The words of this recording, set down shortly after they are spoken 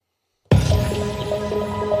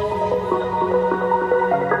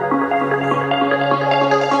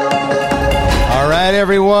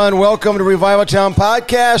everyone. Welcome to Revival Town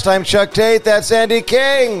Podcast. I'm Chuck Tate. That's Andy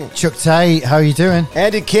King. Chuck Tate, how are you doing?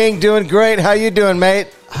 Andy King, doing great. How you doing, mate?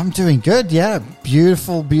 I'm doing good, yeah.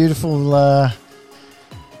 Beautiful.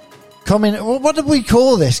 Coming. What do we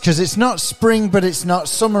call this? Because it's not spring, but it's not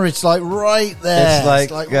summer. It's like right there. It's like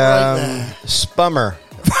right there. Spummer.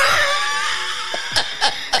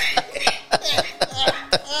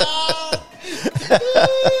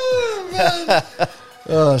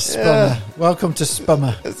 Oh, Spummer. Yeah. Welcome to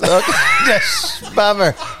Spummer.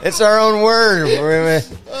 Spummer. It's our own word.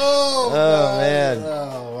 Oh man.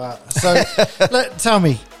 Oh, wow. So, tell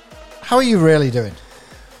me, how are you really doing?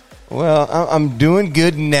 Well, I'm doing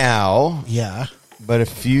good now. Yeah. But a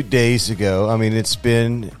few days ago, I mean, it's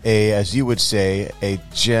been as you would say, a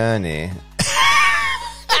journey.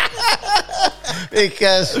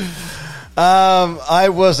 Because I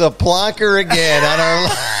was a plonker again on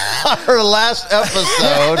our last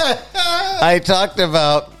episode. I talked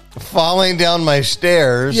about falling down my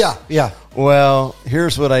stairs. Yeah. Well,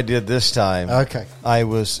 here's what I did this time. Okay. I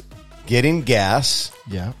was getting gas.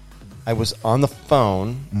 Yeah. I was on the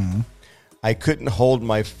phone. Mm-hmm. I couldn't hold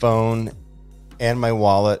my phone and my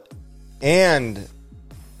wallet and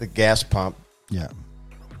the gas pump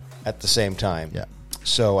at the same time. Yeah.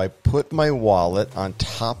 So I put my wallet on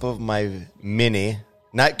top of my Mini,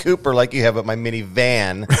 not Cooper like you have, but my mini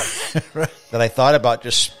van Right. that I thought about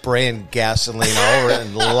just spraying gasoline all over it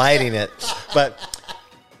and lighting it. But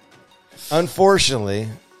unfortunately,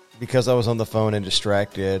 because I was on the phone and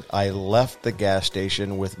distracted, I left the gas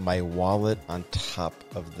station with my wallet on top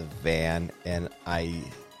of the van, and I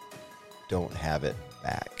don't have it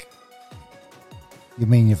back. You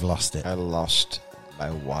mean you've lost it? I lost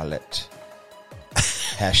my wallet.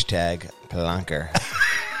 Hashtag plonker.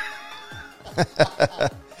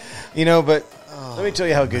 But let me tell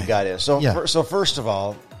you how good God is. So first of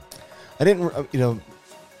all, I didn't,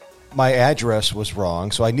 my address was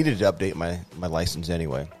wrong, so I needed to update my license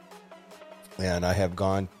anyway. And I have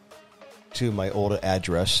gone to my old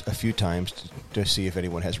address a few times to see if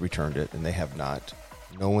anyone has returned it, and they have not.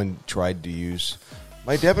 No one tried to use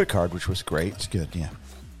my debit card, which was great. It's good, yeah.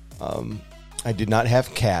 I did not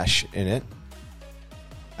have cash in it.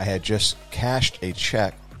 I had just cashed a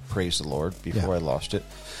check, praise the Lord, before I lost it.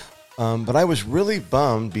 But I was really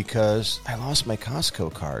bummed because I lost my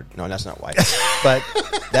Costco card. No, that's not why. But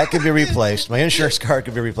that could be replaced. My insurance card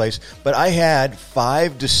could be replaced. But I had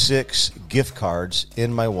 5 to 6 gift cards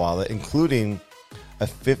in my wallet, including a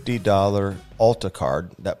 $50 Ulta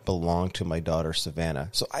card that belonged to my daughter, Savannah.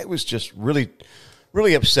 So I was just really,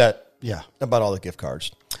 really upset about all the gift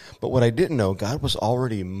cards. But what I didn't know, God was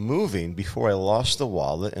already moving before I lost the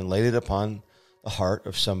wallet and laid it upon the heart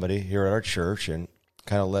of somebody here at our church, and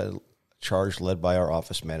kind of led by our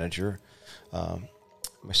office manager, my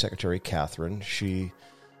secretary, Catherine. She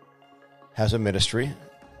has a ministry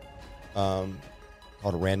called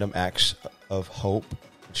Random Acts of Hope.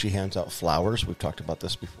 She hands out flowers. We've talked about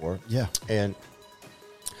this before. Yeah. And,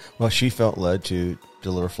 well, she felt led to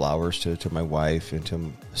deliver flowers to my wife and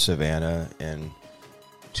to Savannah and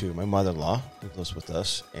to my mother-in-law who lives with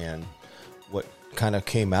us. And what kind of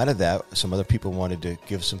came out of that, some other people wanted to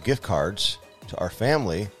give some gift cards to our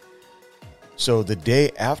family. So the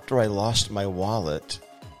day after I lost my wallet,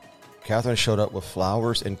 Catherine showed up with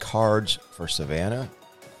flowers and cards for Savannah,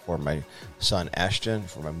 for my son Ashton,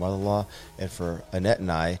 for my mother-in-law, and for Annette and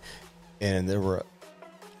I. And there were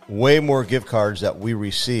way more gift cards that we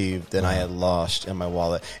received than I had lost in my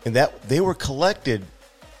wallet. And that they were collected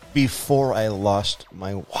before I lost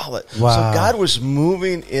my wallet. Wow. So God was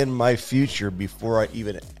moving in my future before I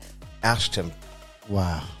even asked him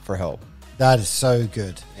for help. That is so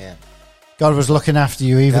good. Yeah. God was looking after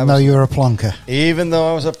you even though you were a plonker. Even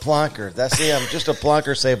though I was a plonker. I'm just a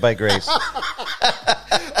plonker saved by grace.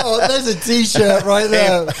 Oh, there's a T-shirt right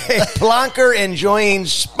there. A plonker enjoying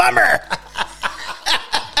Spummer.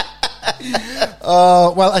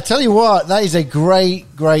 Well, I tell you what, that is a great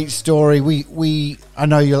story. I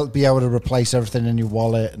know you'll be able to replace everything in your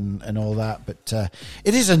wallet and all that, but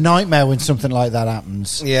it is a nightmare when something like that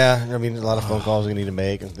happens. Yeah, I mean, a lot of phone calls we need to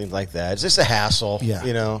make and things like that. It's just a hassle. Yeah.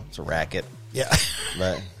 It's a racket. Yeah.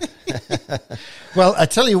 But well, I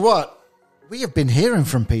tell you what, we have been hearing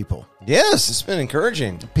from people. Yes, it's been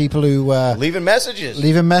encouraging. People who leaving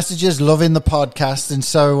messages, loving the podcast, and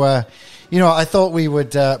so I thought we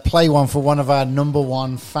would play one for one of our number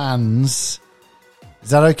one fans. Is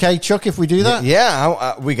that okay, Chuck, if we do that?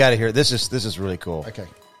 Yeah, we got to hear it. This is really cool. Okay.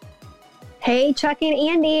 Hey, Chuck and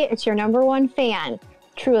Andy, it's your number one fan.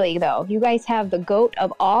 Truly, though, you guys have the GOAT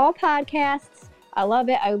of all podcasts. I love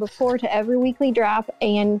it. I look forward to every weekly drop.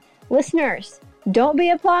 And listeners, don't be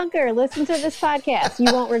a plonker. Listen to this podcast.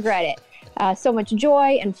 You won't regret it. So much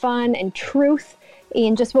joy and fun and truth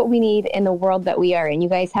and just what we need in the world that we are in. You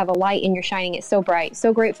guys have a light and you're shining it so bright.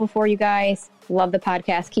 So grateful for you guys. Love the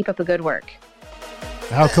podcast. Keep up the good work.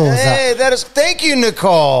 How cool is that? Hey, that is. Thank you,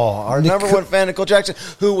 Nicole, our number one fan, Nicole Jackson,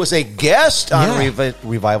 who was a guest on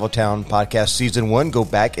Revival Town podcast season 1. Go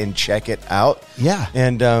back and check it out. Yeah.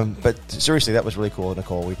 And but seriously, that was really cool,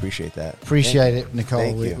 Nicole. We appreciate that. Appreciate it, Nicole.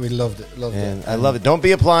 Thank you. We loved it. And I love it. Don't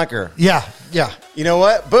be a plonker. Yeah. You know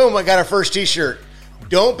what? Boom! I got our first T-shirt.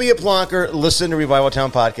 Don't be a plonker. Listen to Revival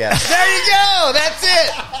Town podcast. There you go. That's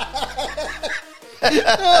it.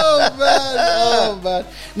 Oh man!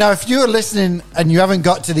 Now, if you're listening and you haven't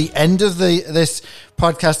got to the end of this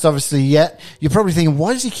podcast, obviously yet, you're probably thinking,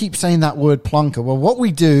 "Why does he keep saying that word plonker?" Well, what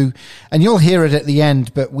we do, and you'll hear it at the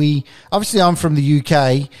end, but I'm from the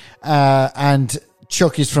UK, and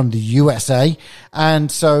Chuck is from the USA,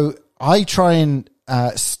 and so I try and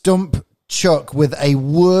stump Chuck with a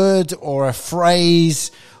word or a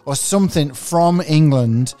phrase or something from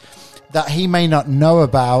England that he may not know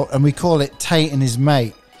about, and we call it Tate and his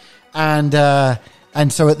mate. And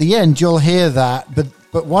so at the end, you'll hear that.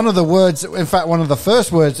 But one of the words, in fact, one of the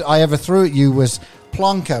first words I ever threw at you was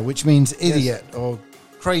plonker, which means idiot or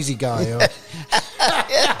crazy guy. Or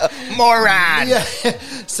moron. Yeah.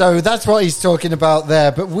 So that's what he's talking about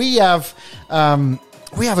there. But we have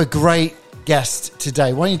a great guest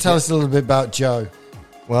today. Why don't you tell us a little bit about Joe?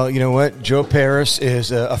 Well, you know what? Joe Paris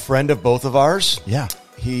is a friend of both of ours. Yeah.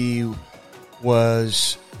 He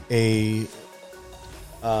was he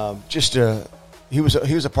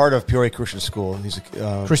was a part of Peoria Christian School. He's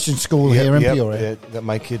a Christian school here in Peoria that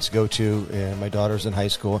my kids go to, and my daughter's in high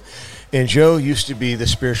school. And Joe used to be the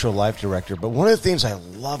spiritual life director. But one of the things I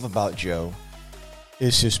love about Joe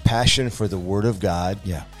is his passion for the Word of God.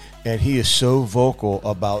 Yeah. And he is so vocal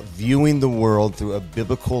about viewing the world through a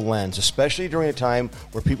biblical lens, especially during a time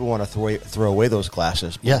where people want to throw away those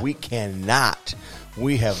glasses. But we cannot.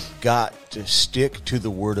 We have got to stick to the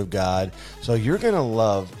Word of God. So you're going to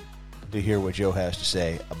love to hear what Joe has to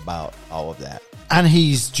say about all of that. And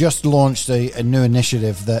he's just launched a new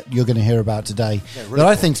initiative that you're going to hear about today that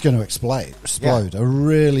I think is going to explode. Yeah. A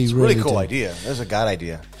really cool idea. That's a God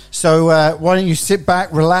idea. So why don't you sit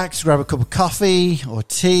back, relax, grab a cup of coffee or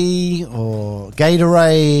tea or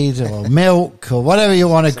Gatorade or milk or whatever you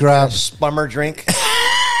want to grab. A spummer drink.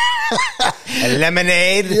 A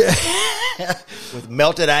lemonade with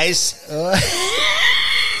melted ice.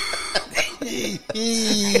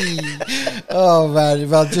 Oh, man.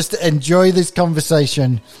 Well, just enjoy this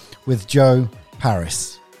conversation with Joe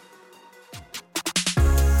Paris.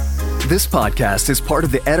 This podcast is part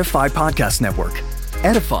of the Edify Podcast Network.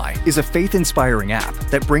 Edify is a faith-inspiring app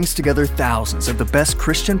that brings together thousands of the best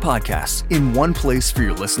Christian podcasts in one place for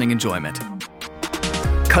your listening enjoyment.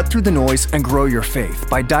 Cut through the noise and grow your faith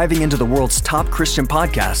by diving into the world's top Christian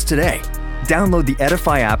podcasts today. Download the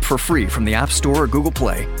Edify app for free from the App Store or Google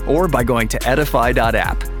Play, or by going to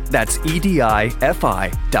edify.app. That's edifi.app.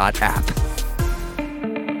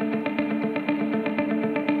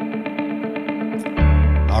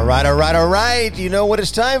 All right. You know what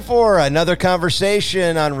it's time for? Another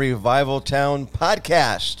conversation on Revival Town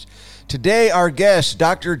Podcast. Today, our guest,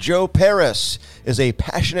 Dr. Joe Paris, is a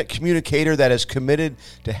passionate communicator that is committed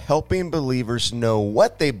to helping believers know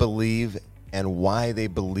what they believe and why they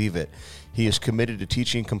believe it. He is committed to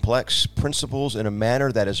teaching complex principles in a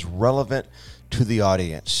manner that is relevant to the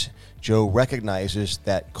audience. Joe recognizes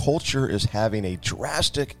that culture is having a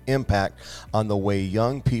drastic impact on the way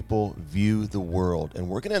young people view the world. And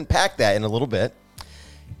we're going to unpack that in a little bit.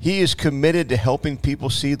 He is committed to helping people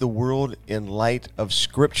see the world in light of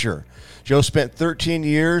Scripture. Joe spent 13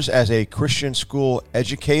 years as a Christian school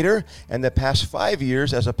educator and the past 5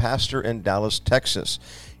 years as a pastor in Dallas, Texas.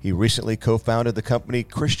 He recently co-founded the company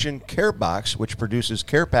Christian Care Box, which produces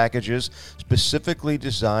care packages specifically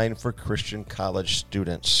designed for Christian college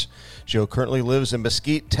students. Joe currently lives in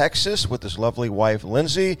Mesquite, Texas, with his lovely wife,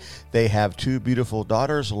 Lindsay. They have two beautiful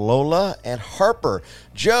daughters, Lola and Harper.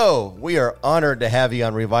 Joe, we are honored to have you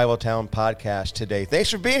on Revival Town Podcast today. Thanks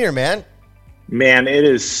for being here, man. Man, it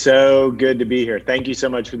is so good to be here. Thank you so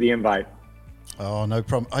much for the invite. Oh, no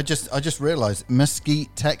problem. I just realized,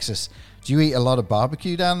 Mesquite, Texas. Do you eat a lot of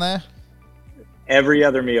barbecue down there? Every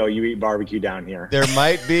other meal you eat barbecue down here.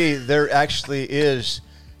 There actually is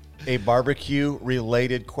a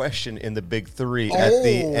barbecue-related question in the Big Three at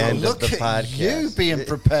the end of the podcast. You being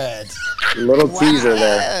prepared. Little teaser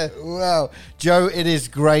there. Wow. Joe, it is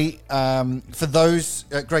great. For those,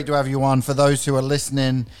 great to have you on. For those who are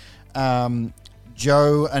listening,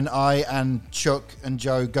 Joe and I and Chuck and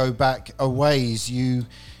Joe go back a ways. You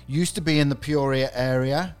used to be in the Peoria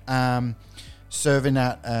area, serving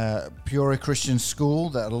at Peoria Christian School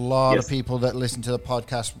that a lot of people that listen to the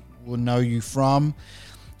podcast will know you from.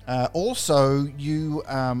 Also, you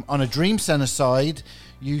on a Dream Center side,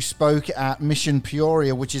 you spoke at Mission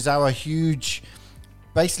Peoria, which is our huge,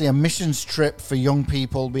 basically a missions trip for young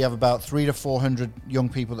people. We have about 300 to 400 young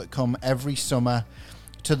people that come every summer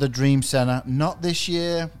to the Dream Center. Not this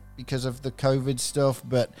year because of the COVID stuff,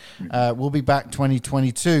 but we'll be back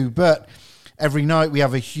 2022. But every night we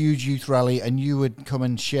have a huge youth rally, and you would come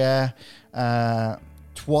and share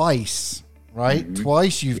twice, right? Mm-hmm.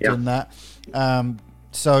 Twice you've done that.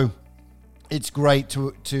 So it's great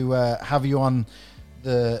to have you on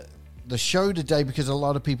the show today, because a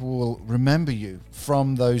lot of people will remember you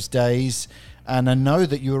from those days. And I know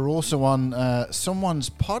that you were also on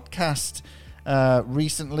someone's podcast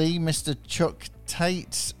recently, Mr. Chuck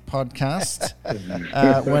Tate's podcast,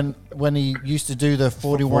 when he used to do the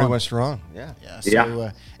 41 Strong. Yeah.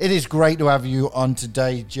 So it is great to have you on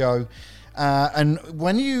today, Joe. And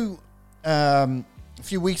when you a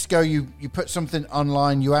few weeks ago you put something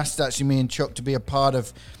online, you asked actually me and Chuck to be a part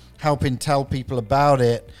of helping tell people about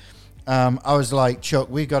it. I was like, Chuck,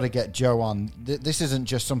 we got to get Joe on. This isn't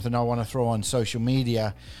just something I want to throw on social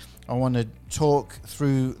media. I want to talk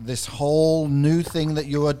through this whole new thing that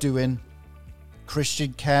you are doing,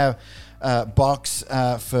 Christian Care Box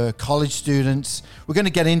for college students. We're going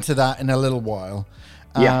to get into that in a little while.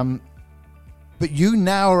 But you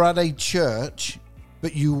now are at a church,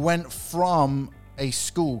 but you went from a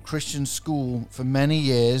school, Christian school, for many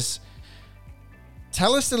years.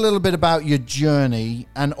 Tell us a little bit about your journey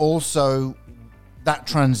and also that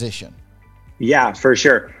transition. Yeah, for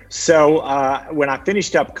sure. So when I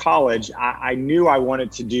finished up college, I knew I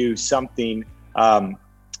wanted to do something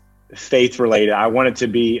faith related. I wanted to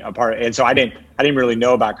be a part of, and so I didn't really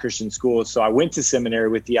know about Christian schools. So I went to seminary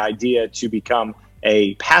with the idea to become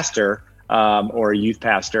a pastor or a youth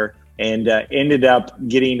pastor, and ended up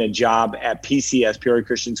getting a job at PCS, Peoria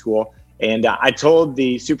Christian School. And I told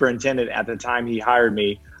the superintendent at the time he hired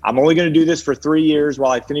me, I'm only going to do this for 3 years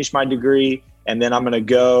while I finish my degree, and then I'm going to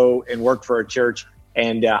go and work for a church.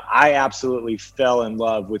 And I absolutely fell in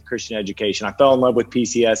love with Christian education. I fell in love with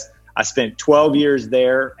PCS. I spent 12 years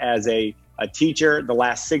there as a teacher, the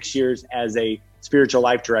last 6 years as a spiritual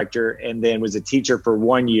life director, and then was a teacher for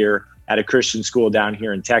 1 year at a Christian school down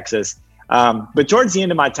here in Texas. But towards the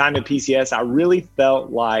end of my time at PCS, I really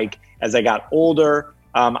felt like as I got older,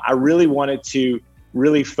 I really wanted to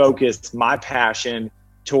really focus my passion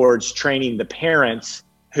towards training the parents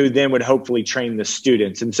who then would hopefully train the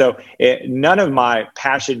students. And so none of my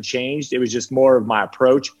passion changed. It was just more of my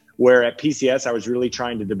approach, where at PCS, I was really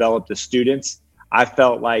trying to develop the students. I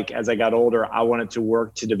felt like as I got older, I wanted to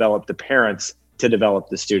work to develop the parents to develop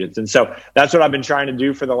the students. And so that's what I've been trying to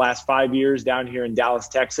do for the last 5 years down here in Dallas,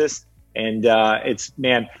 Texas. And it's,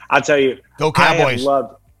 man, I'll tell you, go Cowboys. I have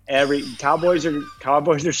loved every Cowboys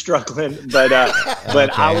are struggling, but okay,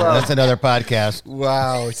 I love. That's another podcast.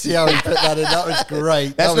 Wow, see how he put that in? That was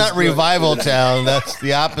great. That's not Revival Town. That's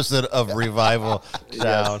the opposite of Revival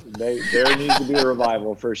Town. Yes, there needs to be a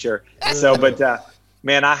revival for sure. So, but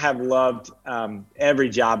man, I have loved every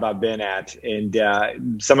job I've been at,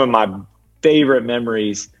 and some of my favorite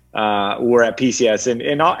memories were at PCS,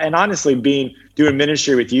 and honestly, doing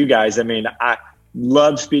ministry with you guys. I mean, I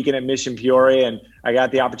loved speaking at Mission Peoria, and I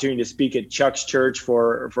got the opportunity to speak at Chuck's church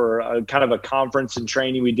for a kind of a conference and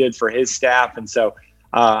training we did for his staff. And so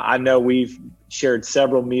I know we've shared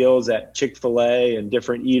several meals at Chick-fil-A and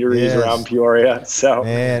different eateries around Peoria. So,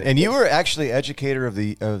 and you were actually Educator of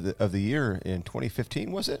the Year in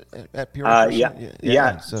 2015, was it, at Peoria?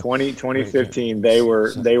 Yeah. So, 2015. They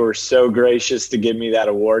were so gracious to give me that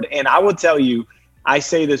award. And I will tell you, I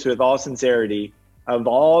say this with all sincerity, of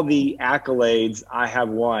all the accolades I have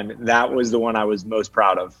won, that was the one I was most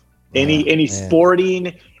proud of. Any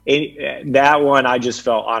sporting, that one I just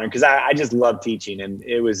felt honored, because I just love teaching, and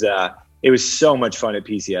it was so much fun at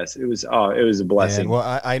PCS. It was a blessing.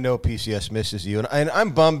 Well, I know PCS misses you, and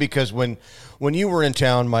I'm bummed because when you were in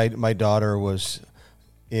town, my daughter was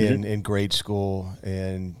in grade school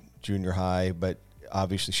and junior high, but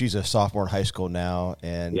obviously she's a sophomore in high school now,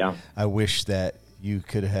 and I wish that you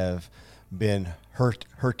could have been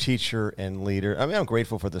her teacher and leader. I mean, I'm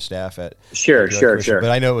grateful for the staff at sure.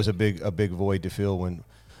 But I know it was a big void to fill when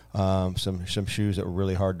some shoes that were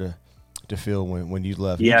really hard to feel when you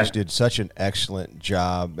left. Yeah. You just did such an excellent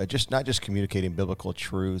job at just not just communicating biblical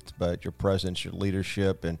truth, but your presence, your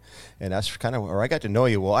leadership, and that's kind of where I got to know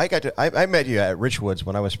you. Well, I met you at Richwoods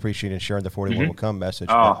when I was preaching and sharing the 41 will come message.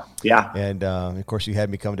 Oh, yeah. And of course, you had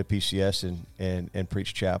me come to PCS and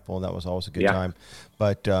preach chapel, and that was always a good time.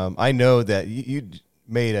 But I know that you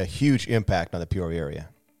made a huge impact on the Peoria area.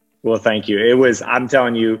 Well, thank you. It was, I'm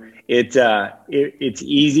telling you, it's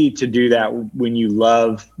easy to do that when you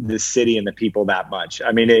love the city and the people that much.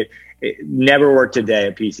 I mean, it never worked a day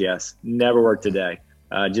at PCS, never worked a day.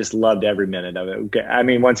 Just loved every minute of it. I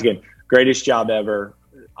mean, once again, greatest job ever,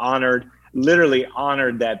 literally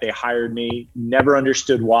honored that they hired me, never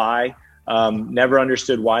understood why, never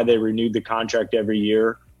understood why they renewed the contract every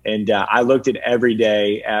year. And I looked at every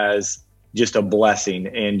day as just a blessing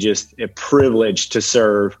and just a privilege to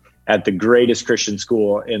serve at the greatest Christian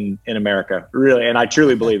school in America, really. And I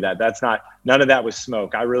truly believe that. None of that was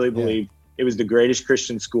smoke. I really believe it was the greatest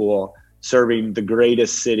Christian school serving the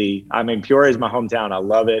greatest city. I mean, Peoria is my hometown. I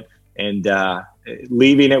love it. And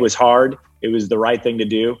leaving it was hard. It was the right thing to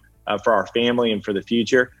do for our family and for the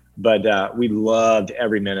future. But we loved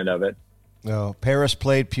every minute of it. No, Paris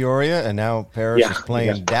played Peoria, and now Paris is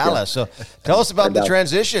playing Dallas. So tell us about the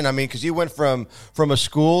transition. I mean, because you went from a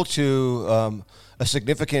school to a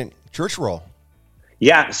significant church role.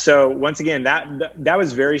 Yeah. So once again, that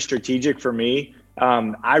was very strategic for me.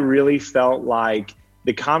 I really felt like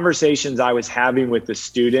the conversations I was having with the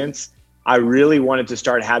students, I really wanted to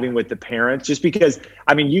start having with the parents, just because,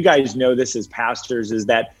 I mean, you guys know this as pastors, is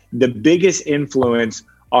that the biggest influence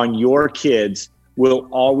on your kids will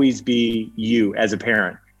always be you as a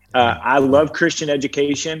parent. I love Christian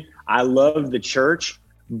education. I love the church,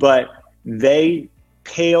 but they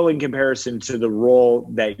pale in comparison to the role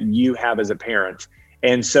that you have as a parent.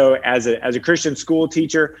 And so as a Christian school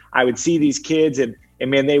teacher, I would see these kids and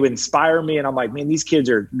man, they would inspire me. And I'm like, man, these kids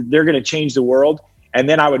they're going to change the world. And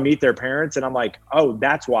then I would meet their parents and I'm like, oh,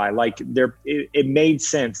 that's why. Like it made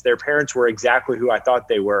sense. Their parents were exactly who I thought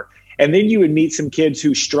they were. And then you would meet some kids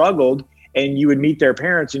who struggled and you would meet their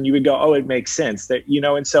parents and you would go, oh, it makes sense that,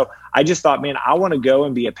 and so I just thought, man, I want to go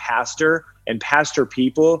and be a pastor and pastor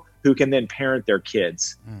people who can then parent their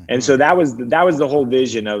kids. Mm-hmm. And so that was the whole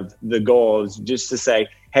vision of the goal, is just to say,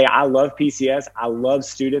 hey, I love PCS. I love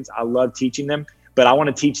students. I love teaching them, but I want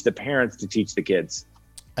to teach the parents to teach the kids.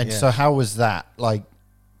 And so how was that? Like,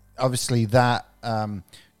 obviously that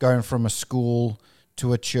going from a school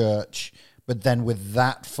to a church, but then with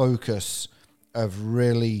that focus of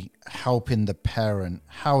really helping the parent,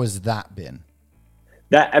 how has that been?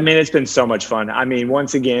 It's been so much fun. I mean,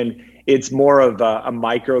 once again, it's more of a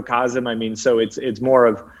microcosm. I mean, so it's more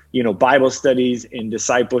of, Bible studies and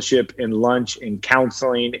discipleship and lunch and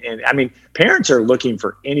counseling. And I mean, parents are looking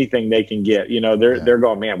for anything they can get, they're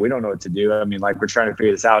going, man, we don't know what to do. I mean, like, we're trying to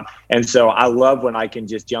figure this out. And so I love when I can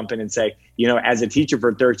just jump in and say, as a teacher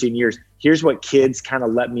for 13 years, here's what kids kind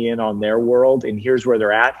of let me in on their world and here's where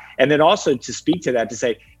they're at. And then also to speak to that, to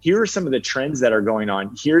say, here are some of the trends that are going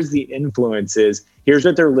on. Here's the influences. Here's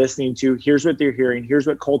what they're listening to. Here's what they're hearing. Here's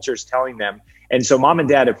what culture is telling them. And so mom and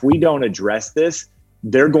dad, if we don't address this,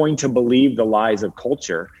 they're going to believe the lies of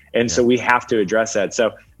culture. And so we have to address that.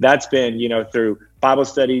 So that's been, through Bible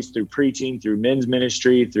studies, through preaching, through men's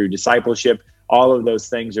ministry, through discipleship, all of those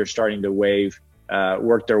things are starting to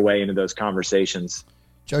work their way into those conversations.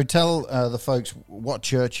 Joe, tell the folks what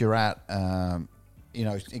church you're at,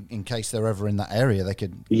 in case they're ever in that area, they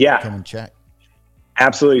could come and check.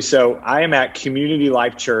 Absolutely. So I am at Community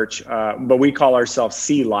Life Church, but we call ourselves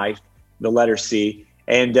C Life, the letter C.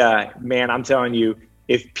 And man, I'm telling you,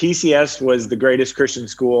 if PCS was the greatest Christian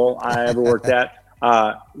school I ever worked at,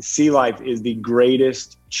 C Life is the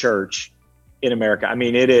greatest church in America. I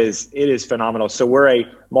mean, it is phenomenal. So we're a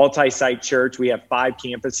multi-site church. We have 5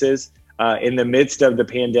 campuses. In the midst of the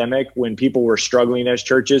pandemic, when people were struggling as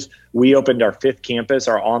churches, we opened our 5th campus,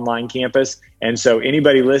 our online campus. And so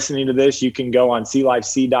anybody listening to this, you can go on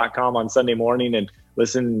clifec.com on Sunday morning and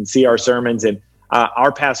listen and see our sermons. And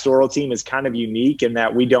our pastoral team is kind of unique in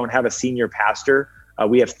that we don't have a senior pastor.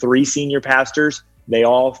 We have 3 senior pastors. They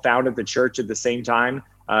all founded the church at the same time.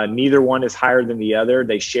 Neither one is higher than the other.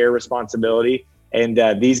 They share responsibility. And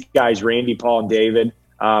these guys, Randy, Paul, and David,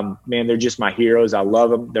 man, they're just my heroes. I love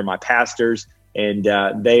them. They're my pastors. And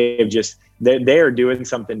they are doing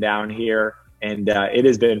something down here. And it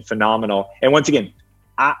has been phenomenal. And once again,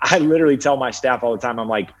 I literally tell my staff all the time, I'm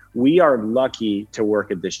like, we are lucky to work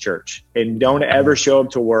at this church, and don't ever show up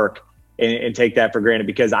to work and take that for granted,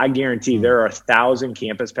 because I guarantee there are 1,000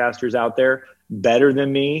 campus pastors out there better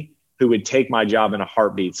than me who would take my job in a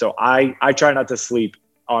heartbeat. So I try not to sleep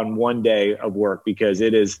on one day of work, because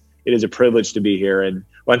it is it is a privilege to be here. And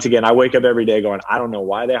once again, I wake up every day going, I don't know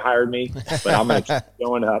why they hired me, but I'm going to keep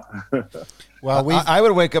going up. Well, I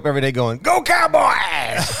would wake up every day going, "Go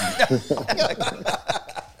Cowboys!"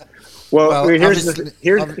 Well, here's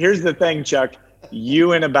the thing, Chuck.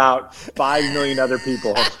 You and about 5 million other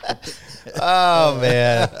people. Oh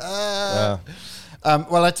man.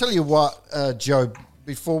 Well, I tell you what, Joe.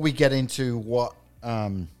 Before we get into what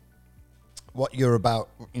you're about,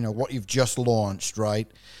 what you've just launched, right?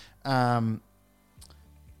 I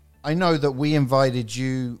know that we invited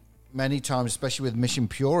you many times, especially with Mission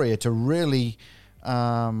Peoria, to really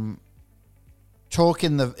talk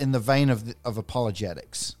in the vein of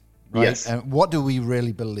apologetics, right? Yes. And what do we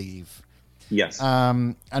really believe? Yes.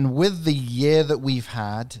 And with the year that we've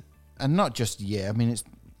had, and not just year, I mean, it's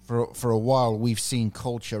for a while, we've seen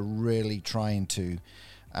culture really trying to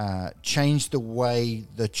change the way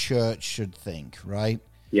the church should think, right?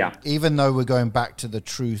 Yeah. Even though we're going back to the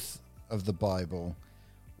truth of the Bible,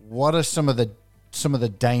 what are some of the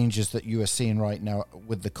dangers that you are seeing right now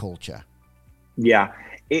with the culture? Yeah,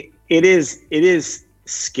 it is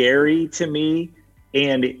scary to me.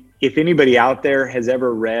 And if anybody out there has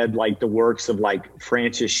ever read like the works of like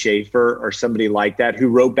Francis Schaeffer or somebody like that, who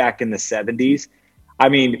wrote back in the 70s, I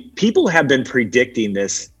mean, people have been predicting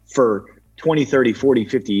this for 20, 30, 40,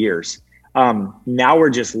 50 years. Now we're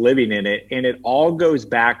just living in it. And it all goes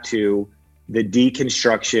back to the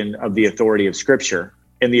deconstruction of the authority of Scripture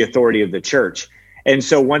and the authority of the church. And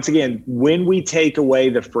so once again, when we take away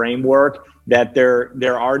the framework that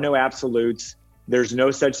there are no absolutes, there's no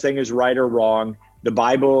such thing as right or wrong. The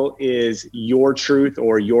Bible is your truth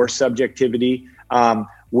or your subjectivity.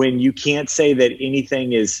 When you can't say that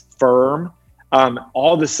anything is firm,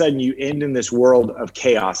 all of a sudden you end in this world of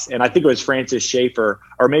chaos. And I think it was Francis Schaeffer,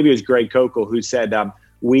 or maybe it was Greg Kokel, who said,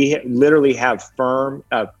 we literally have firm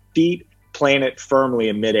feet planted firmly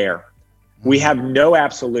in midair. We have no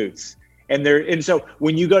absolutes. And so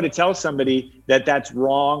when you go to tell somebody that that's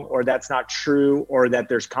wrong or that's not true or that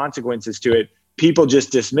there's consequences to it, people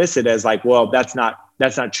just dismiss it as like, well, that's not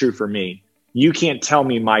true for me. You can't tell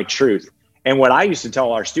me my truth. And what I used to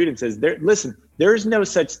tell our students is, listen, there is no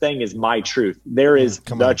such thing as my truth. There is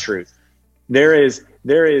the truth. There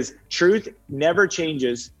is truth never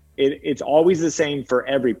changes. It's always the same for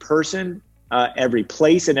every person, every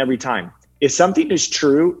place, and every time. If something is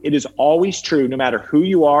true, it is always true, no matter who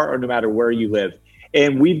you are or no matter where you live.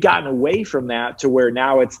 And we've gotten away from that to where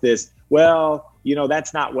now it's this, well,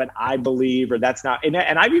 that's not what I believe, or that's not. And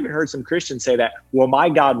I've even heard some Christians say that, well, my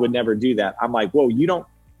God would never do that. I'm like, whoa,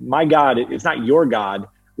 my God, it's not your God.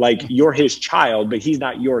 Like, you're his child, but he's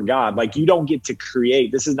not your God. Like, you don't get to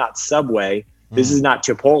create. This is not Subway. This is not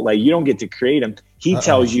Chipotle. You don't get to create him. He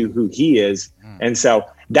tells you who he is. And so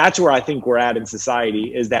that's where I think we're at in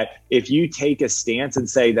society, is that if you take a stance and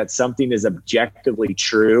say that something is objectively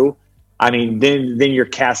true, I mean, then your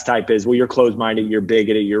cast type is, well, you're closed-minded, you're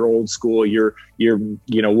bigoted, you're old school, you're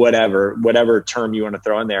whatever term you want to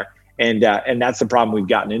throw in there. And that's the problem we've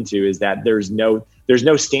gotten into, is that there's no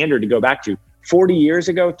standard to go back to. 40 years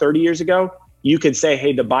ago, 30 years ago, you could say,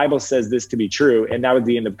 hey, the Bible says this to be true, and that was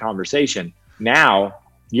the end of conversation. Now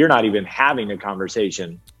you're not even having a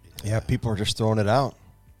conversation. Yeah, people are just throwing it out.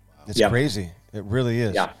 It's crazy. It really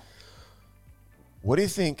is. Yeah. What do you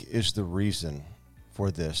think is the reason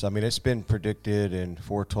for this? I mean, it's been predicted and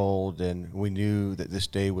foretold, and we knew that this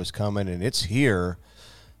day was coming, and it's here.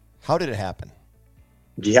 How did it happen?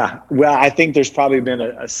 Yeah, well, I think there's probably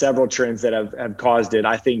been several trends that have caused it.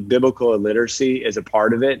 I think biblical illiteracy is a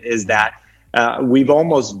part of it, is that we've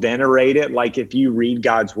almost venerated, like if you read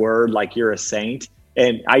God's word, like you're a saint.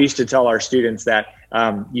 And I used to tell our students that,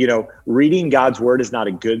 reading God's word is not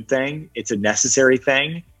a good thing. It's a necessary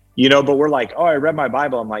thing, but we're like, oh, I read my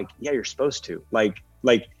Bible. I'm like, yeah, you're supposed to. Like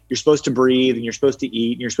you're supposed to breathe, and you're supposed to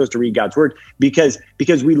eat, and you're supposed to read God's word, because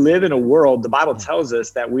we live in a world. The Bible tells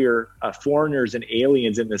us that we are foreigners and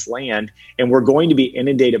aliens in this land, and we're going to be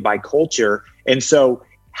inundated by culture. And so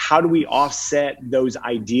how do we offset those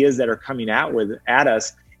ideas that are coming at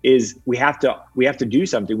us is we have to do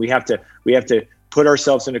something. We have to put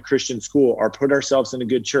ourselves in a Christian school, or put ourselves in a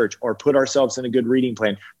good church, or put ourselves in a good reading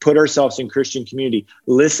plan, put ourselves in Christian community,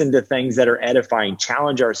 listen to things that are edifying,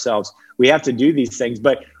 challenge ourselves. We have to do these things.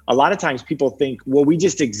 But a lot of times people think, well, we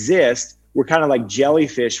just exist. We're kind of like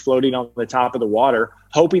jellyfish floating on the top of the water,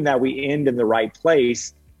 hoping that we end in the right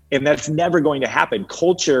place. And that's never going to happen.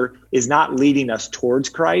 Culture is not leading us towards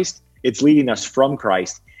Christ. It's leading us from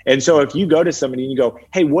Christ. And so if you go to somebody and you go,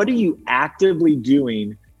 hey, what are you actively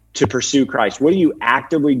doing to pursue Christ? What are you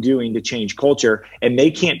actively doing to change culture? And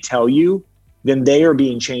they can't tell you, then they are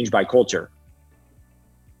being changed by culture.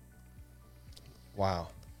 Wow.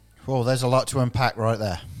 Well, there's a lot to unpack right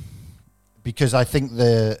there, because I think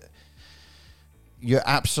you're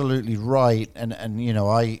absolutely right, and you know,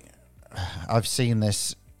 I've seen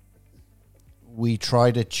this. We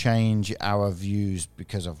try to change our views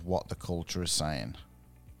because of what the culture is saying.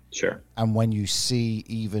 Sure. And when you see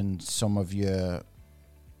even some of your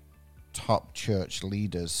top church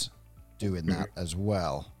leaders doing that as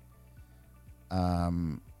well,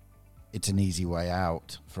 it's an easy way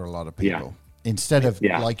out for a lot of people. Instead of,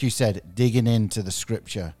 like you said, digging into the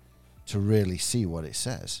scripture to really see what it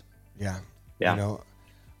says. Yeah. Yeah. You know,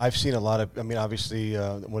 I've seen a lot of, I mean, obviously,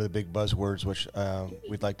 one of the big buzzwords, which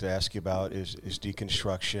we'd like to ask you about, is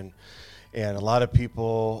deconstruction. And a lot of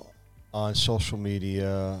people on social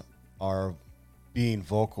media are being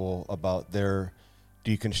vocal about their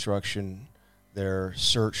deconstruction, their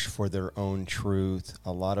search for their own truth.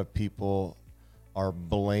 A lot of people are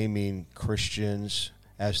blaming Christians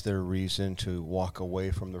as their reason to walk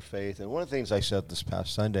away from their faith. And one of the things I said this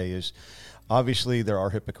past Sunday is, obviously there are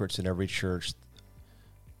hypocrites in every church.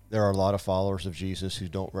 There are a lot of followers of Jesus who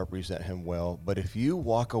don't represent him well. But if you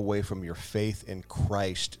walk away from your faith in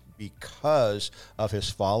Christ because of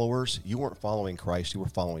his followers, you weren't following Christ, you were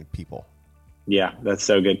following people. Yeah, that's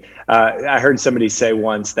so good. I heard somebody say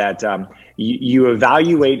once that you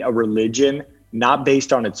evaluate a religion not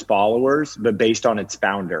based on its followers, but based on its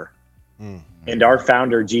founder. Mm. And our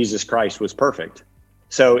founder, Jesus Christ, was perfect.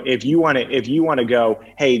 So if you want to go,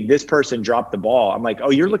 hey, this person dropped the ball, I'm like,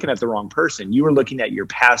 oh, you're looking at the wrong person. You were looking at your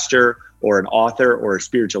pastor or an author or a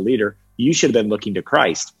spiritual leader. You should have been looking to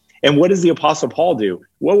Christ. And what does the Apostle Paul do?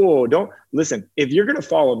 Whoa, don't listen. If you're going to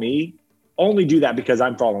follow me, only do that because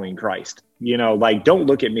I'm following Christ. You know, like, don't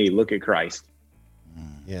look at me, look at Christ.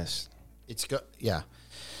 Yes. It's got, yeah.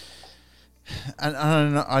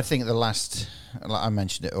 And I think I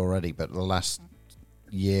mentioned it already, but the last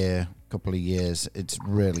couple of years, it's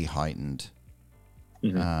really heightened.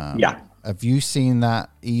 Mm-hmm. Have you seen that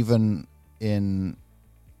even in,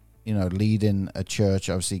 you know, leading a church,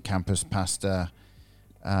 obviously campus pastor,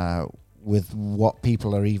 with what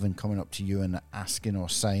people are even coming up to you and asking or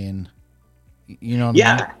saying, you know what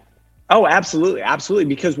I mean? Oh, absolutely. Absolutely.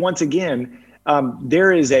 Because once again,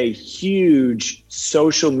 there is a huge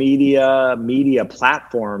social media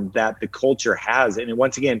platform that the culture has. And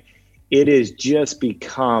once again, it is just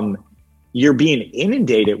become, you're being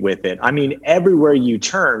inundated with it. I mean, everywhere you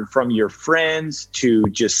turn, from your friends to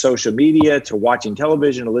just social media to watching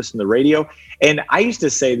television to listen to the radio. And I used to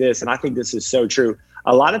say this, and I think this is so true.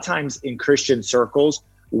 A lot of times in Christian circles,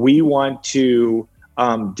 we want to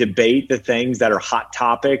debate the things that are hot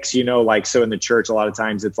topics, you know, like, so in the church, a lot of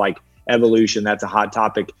times it's like evolution, that's a hot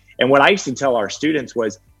topic. And what I used to tell our students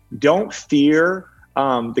was, don't fear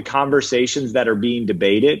the conversations that are being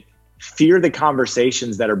debated, fear the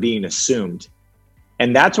conversations that are being assumed.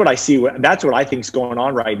 And that's what I see. That's what I think is going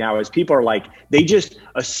on right now, is people are like, they just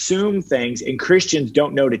assume things and Christians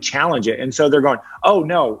don't know to challenge it. And so they're going, oh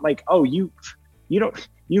no, like, oh, you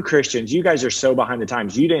Christians, you guys are so behind the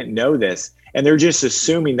times. You didn't know this. And they're just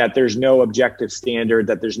assuming that there's no objective standard,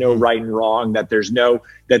 that there's no right and wrong, that there's no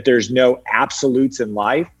absolutes in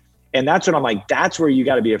life. And that's what I'm like, that's where you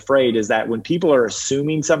got to be afraid, is that when people are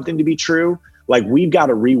assuming something to be true, like, we've got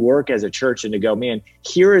to rework as a church and to go, man,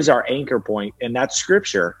 here is our anchor point, and that's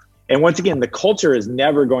scripture. And once again, the culture is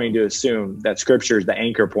never going to assume that scripture is the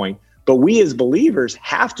anchor point. But we as believers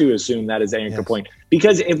have to assume that is the anchor point.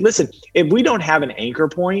 Because if we don't have an anchor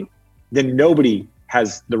point, then nobody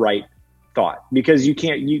has the right thought, because who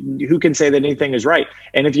can say that anything is right?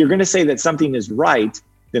 And if you're going to say that something is right,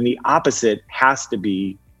 then the opposite has to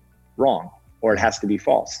be wrong, or it has to be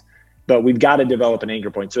false. But we've got to develop an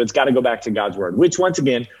anchor point. So it's got to go back to God's word, which once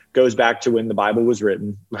again goes back to when the Bible was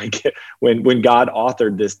written. Like, when God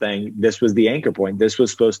authored this thing, this was the anchor point. This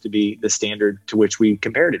was supposed to be the standard to which we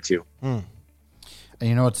compared it to. And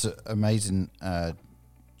you know what's amazing,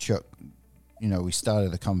 Chuck? You know, we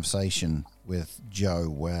started the conversation with Joe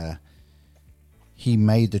where he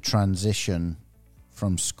made the transition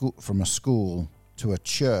from a school to a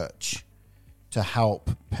church to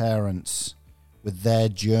help parents with their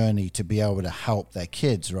journey to be able to help their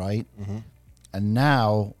kids, right? Mm-hmm. And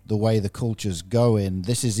now the way the culture's going,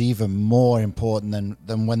 this is even more important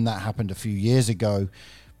than when that happened a few years ago,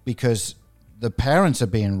 because the parents are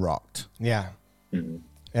being rocked. Yeah,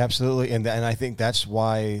 absolutely. And I think that's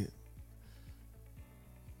why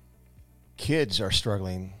kids are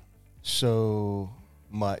struggling so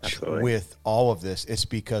much with all of this. It's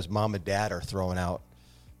because mom and dad are throwing out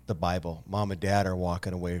the Bible. Mom and dad are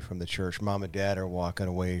walking away from the church. Mom and dad are walking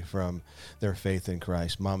away from their faith in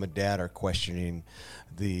Christ. Mom and dad are questioning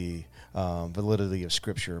the validity of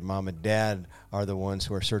Scripture. Mom and dad are the ones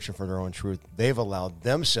who are searching for their own truth. They've allowed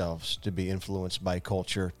themselves to be influenced by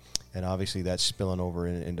culture, and obviously that's spilling over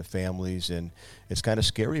into families, and it's kind of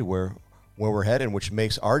scary where we're headed, which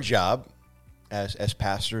makes our job as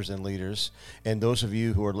pastors and leaders, and those of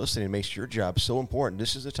you who are listening, makes your job so important.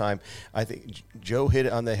 This is the time. I think Joe hit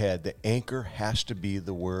it on the head. The anchor has to be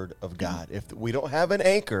the Word of God. If we don't have an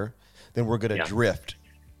anchor, then we're going to drift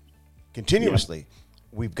continuously. Yeah.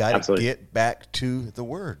 We've got to get back to the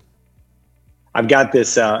Word. I've got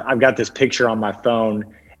this picture on my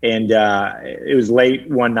phone, and it was late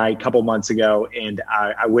one night, a couple months ago, and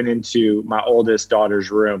I went into my oldest daughter's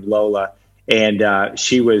room, Lola, and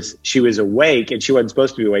she was awake, and she wasn't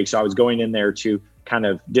supposed to be awake. So I was going in there to kind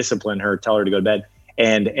of discipline her, tell her to go to bed.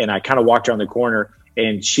 And I kind of walked around the corner,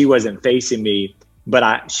 and she wasn't facing me,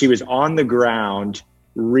 but she was on the ground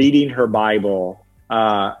reading her Bible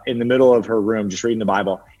in the middle of her room, just reading the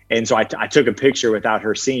Bible. And so I took a picture without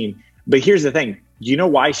her seeing. But here's the thing. Do you know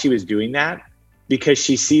why she was doing that? Because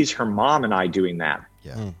she sees her mom and I doing that.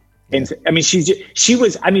 Yeah. And so, I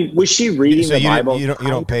mean, was she reading the Bible? You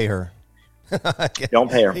don't pay her.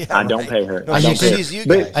 Don't pay her. Yeah, I don't pay her.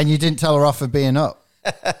 And you didn't tell her off for being up.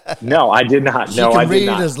 No, I did not. No, I did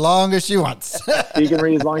not. She can read as long as she wants. She can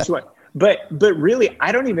read as long as she wants. But really,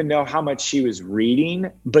 I don't even know how much she was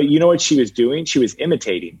reading. But you know what she was doing? She was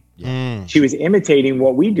imitating. She was imitating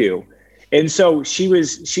what we do, and so she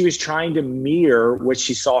was trying to mirror what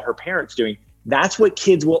she saw her parents doing. That's what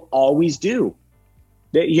kids will always do.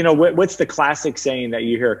 You know, what's the classic saying that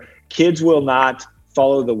you hear? Kids will not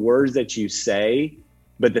follow the words that you say,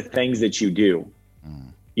 but the things that you do.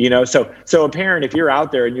 You know, so a parent, if you're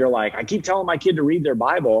out there and you're like, I keep telling my kid to read their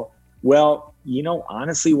Bible, well, you know,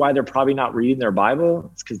 honestly, why they're probably not reading their Bible,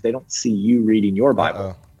 it's because they don't see you reading your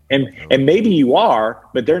Bible. And maybe you are,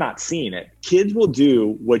 but they're not seeing it. Kids will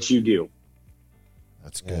do what you do.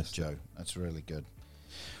 That's good, yes. Joe. That's really good.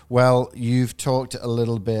 Well, you've talked a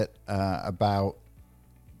little bit about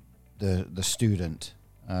the student.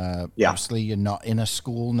 Obviously, you're not in a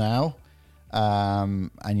school now,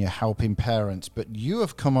 and you're helping parents, but you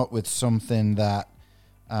have come up with something that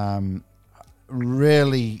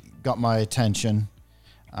really got my attention.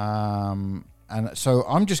 And so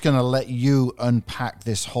I'm just going to let you unpack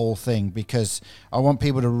this whole thing, because I want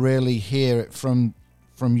people to really hear it from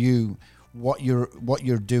you, what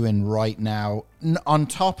you're doing right now, on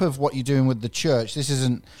top of what you're doing with the church. This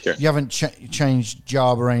isn't, you haven't changed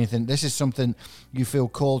job or anything. This is something you feel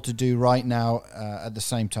called to do right now at the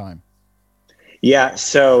same time. Yeah.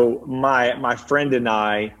 So my friend and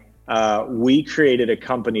I, we created a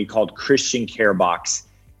company called Christian Care Box,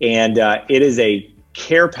 and it is a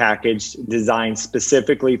care package designed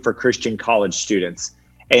specifically for Christian college students.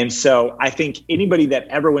 And so I think anybody that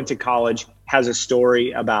ever went to college has a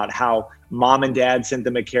story about how mom and dad sent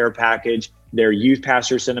them a care package, their youth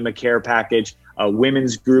pastor sent them a care package, a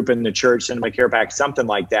women's group in the church sent them a care package, something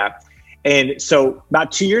like that. And so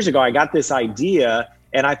about 2 years ago, I got this idea,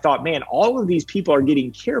 and I thought, man, all of these people are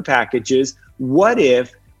getting care packages. What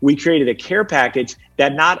if we created a care package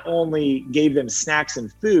that not only gave them snacks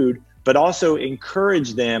and food, but also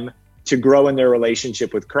encouraged them to grow in their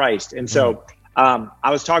relationship with Christ? And so I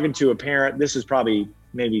was talking to a parent, this was probably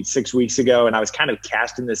maybe 6 weeks ago, and I was kind of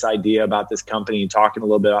casting this idea about this company and talking a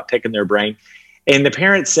little bit about picking their brain. And the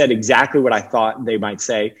parent said exactly what I thought they might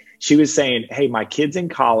say. She was saying, hey, my kid's in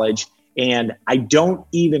college, and I don't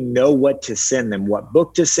even know what to send them, what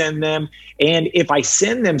book to send them. And if I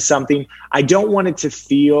send them something, I don't want it to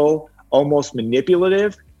feel almost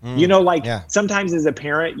manipulative. You know, like sometimes as a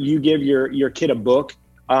parent, you give your kid a book,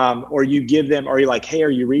 or you give them, or you're like, hey, are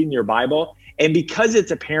you reading your Bible? And because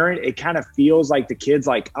it's a parent, it kind of feels like the kid's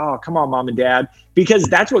like, oh, come on, mom and dad, because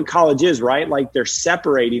that's what college is, right? Like they're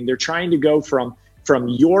separating, they're trying to go from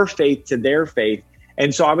your faith to their faith.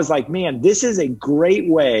 And so I was like, man, this is a great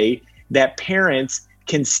way that parents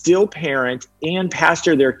can still parent and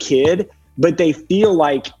pastor their kid, but they feel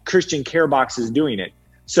like Christian Care Box is doing it.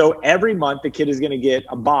 So every month the kid is going to get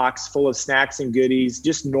a box full of snacks and goodies,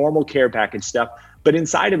 just normal care package stuff. But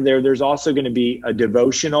inside of there's also going to be a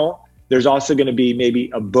devotional. There's also going to be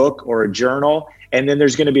maybe a book or a journal. And then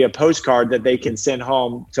there's going to be a postcard that they can send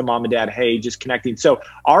home to mom and dad. Hey, just connecting. So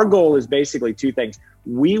our goal is basically two things.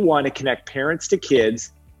 We want to connect parents to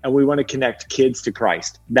kids, and we want to connect kids to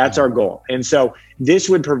Christ. That's our goal. And so this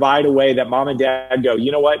would provide a way that mom and dad go,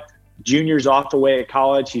 you know what? Junior's off away at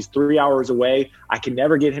college. He's 3 hours away. I can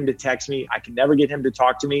never get him to text me. I can never get him to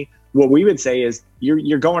talk to me. What we would say is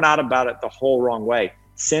you're going out about it the whole wrong way.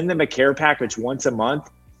 send them a care package once a month,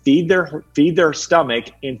 feed their stomach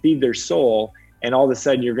and feed their soul. And all of a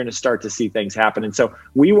sudden you're going to start to see things happen. And so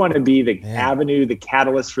we want to be the avenue, the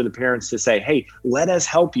catalyst for the parents to say, hey, let us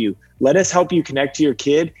help you. Let us help you connect to your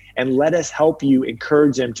kid, and let us help you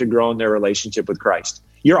encourage them to grow in their relationship with Christ.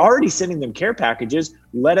 You're already sending them care packages.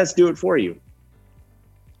 Let us do it for you.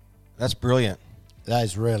 That's brilliant. That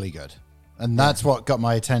is really good. And that's what got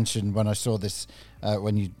my attention when I saw this,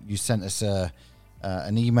 when you sent us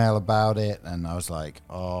an email about it. And I was like,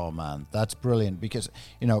 oh, man, that's brilliant. Because,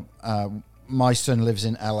 my son lives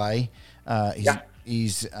in LA.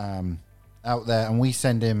 He's out there, and we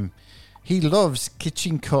send him. He loves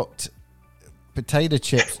kitchen cooked potato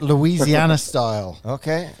chips, Louisiana style.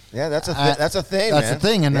 Okay, yeah, that's a thing. That's man. a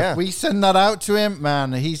thing, and yeah. if we send that out to him,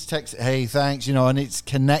 man, he's texting, "Hey, thanks," and it's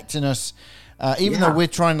connecting us. Even though we're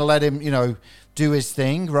trying to let him, do his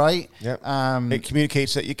thing, right? Yep. It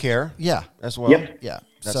communicates that you care. Yeah, as well. Yep. Yeah,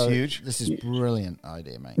 that's huge. This is brilliant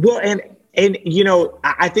idea, mate. Well, and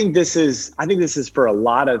I think this is for a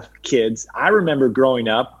lot of kids. I remember growing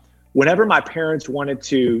up, whenever my parents wanted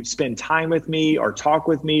to spend time with me or talk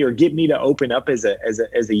with me or get me to open up as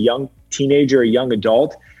a young teenager, a young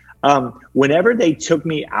adult, whenever they took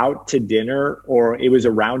me out to dinner or it was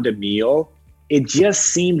around a meal, it just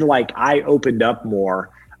seemed like I opened up more,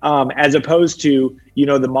 as opposed to,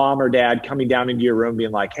 the mom or dad coming down into your room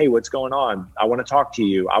being like, hey, what's going on? I want to talk to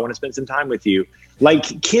you. I want to spend some time with you.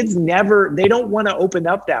 Like, kids they don't want to open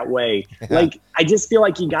up that way. Yeah. Like, I just feel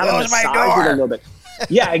like you got to massage it a little bit.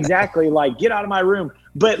 Yeah, exactly. Like, get out of my room.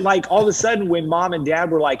 But like all of a sudden when mom and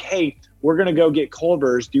dad were like, hey, we're going to go get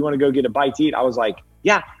Culver's. Do you want to go get a bite to eat? I was like,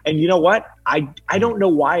 yeah. And you know what? I don't know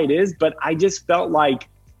why it is, but I just felt like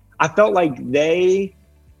I felt like they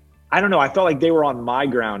were on my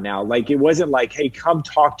ground now. Like, it wasn't like, hey, come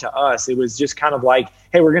talk to us. It was just kind of like,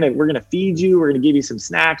 hey, we're going to feed you. We're going to give you some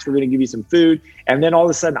snacks. We're going to give you some food. And then all of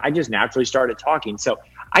a sudden I just naturally started talking. So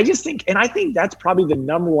I just think, and I think that's probably the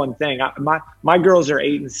number one thing. My girls are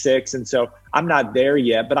 8 and 6. And so I'm not there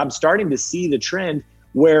yet, but I'm starting to see the trend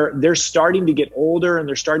where they're starting to get older and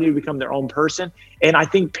they're starting to become their own person. And I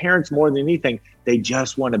think parents, more than anything, they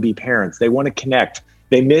just want to be parents. They want to connect.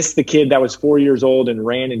 They miss the kid that was 4 years old and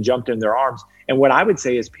ran and jumped in their arms. And what I would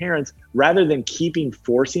say is, parents, rather than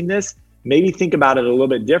forcing this, maybe think about it a little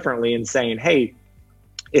bit differently and saying, hey,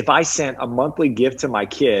 if I sent a monthly gift to my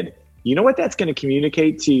kid, you know what that's going to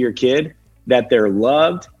communicate to your kid? That they're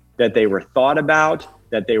loved, that they were thought about,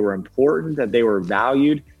 that they were important, that they were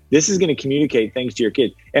valued. This is going to communicate things to your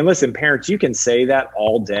kid. And listen, parents, you can say that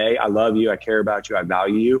all day. I love you. I care about you. I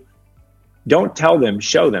value you. Don't tell them,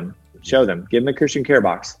 show them. Show them. Give them a Christian Care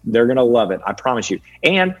Box. They're going to love it. I promise you.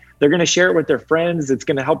 And they're going to share it with their friends. It's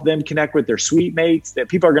going to help them connect with their suite mates. That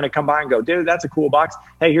people are going to come by and go, dude, that's a cool box.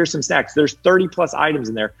 Hey, here's some snacks. There's 30 plus items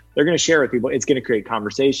in there. They're going to share with people. It's going to create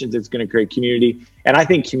conversations. It's going to create community. And I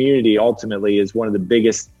think community ultimately is one of the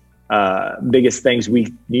biggest things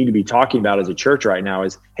we need to be talking about as a church right now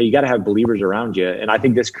is, hey, you got to have believers around you. And I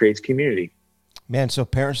think this creates community. Man, so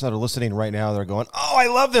parents that are listening right now, they're going, oh, I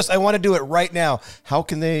love this. I want to do it right now. How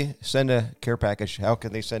can they send a care package? How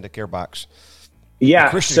can they send a care box?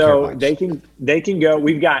 Yeah, so they can go.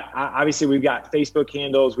 We've got Facebook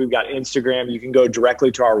handles. We've got Instagram. You can go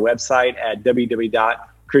directly to our website at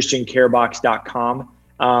www.christiancarebox.com.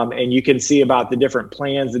 And you can see about the different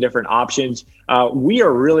plans, the different options. We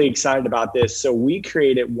are really excited about this. So we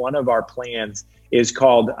created one of our plans is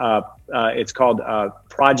called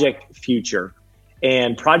Project Future.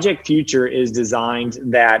 And Project Future is designed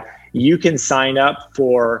that you can sign up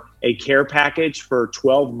for a care package for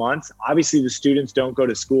 12 months. Obviously, the students don't go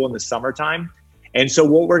to school in the summertime. And so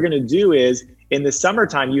what we're going to do is in the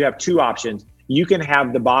summertime, you have two options. You can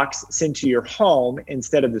have the box sent to your home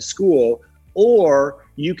instead of the school, or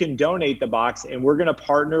you can donate the box. And we're going to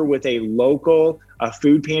partner with a local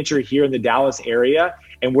food pantry here in the Dallas area.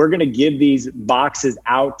 And we're going to give these boxes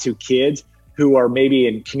out to kids who are maybe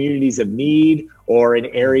in communities of need or in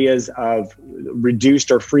areas of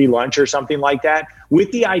reduced or free lunch or something like that,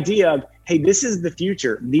 with the idea of, hey, this is the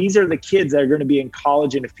future. These are the kids that are going to be in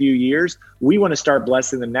college in a few years. We want to start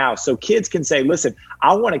blessing them now. So kids can say, listen,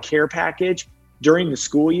 I want a care package during the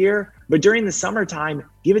school year, but during the summertime,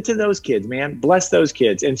 give it to those kids, man. Bless those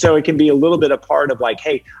kids. And so it can be a little bit a part of like,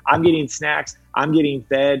 hey, I'm getting snacks. I'm getting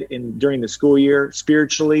fed during the school year,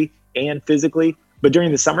 spiritually and physically. But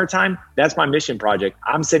during the summertime, that's my mission project.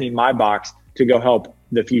 I'm sending my box to go help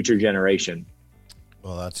the future generation.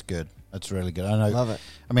 Well, that's good. That's really good. I know. Love it.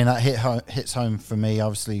 I mean, that hits home for me.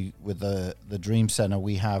 Obviously, with the Dream Center,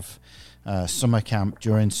 we have summer camp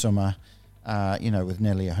during summer. With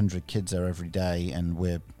nearly 100 kids there every day, and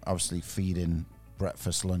we're obviously feeding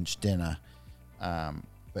breakfast, lunch, dinner.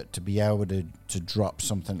 But to be able to drop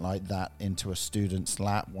something like that into a student's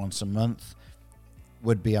lap once a month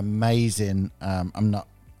would be amazing. I'm not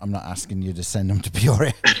asking you to send them to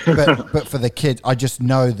Peoria, but for the kids, I just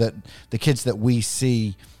know that the kids that we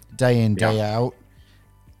see day in, day out,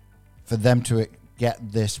 for them to get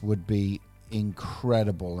this would be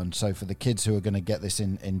incredible. And so for the kids who are going to get this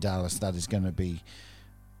in Dallas, that is going to be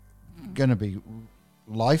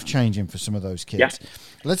life-changing for some of those kids. Yeah.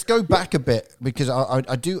 Let's go back a bit, because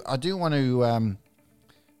I do want to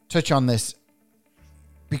touch on this,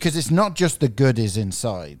 because it's not just the good is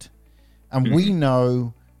inside. And we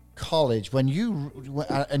know college, when you,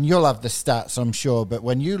 and you'll have the stats, I'm sure, but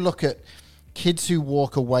when you look at kids who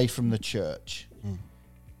walk away from the church,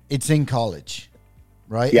 it's in college,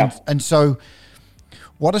 right? Yeah. And so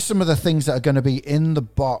what are some of the things that are going to be in the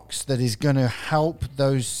box that is going to help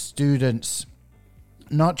those students,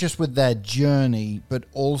 not just with their journey, but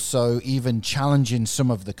also even challenging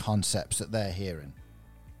some of the concepts that they're hearing?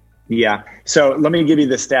 Yeah. So let me give you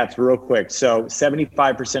the stats real quick. So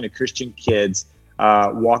 75% of Christian kids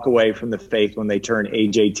walk away from the faith when they turn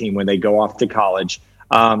age 18, when they go off to college.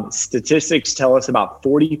 Statistics tell us about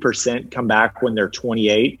 40% come back when they're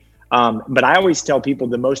 28. But I always tell people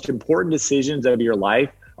the most important decisions of your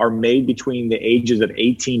life are made between the ages of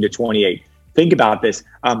 18 to 28. Think about this.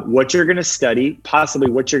 What you're going to study,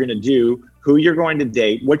 possibly what you're going to do, who you're going to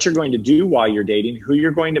date, what you're going to do while you're dating, who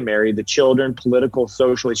you're going to marry, the children, political,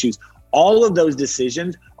 social issues. All of those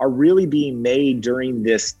decisions are really being made during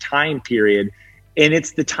this time period. And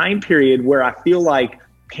it's the time period where I feel like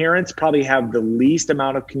parents probably have the least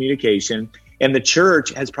amount of communication, and the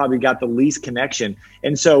church has probably got the least connection.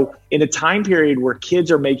 And so in a time period where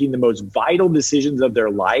kids are making the most vital decisions of their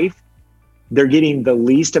life, they're getting the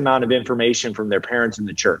least amount of information from their parents in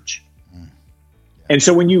the church. And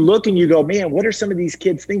so when you look and you go, man, what are some of these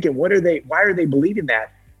kids thinking? Why are they believing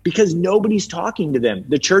that? Because nobody's talking to them.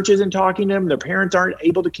 The church isn't talking to them. Their parents aren't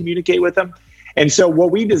able to communicate with them. And so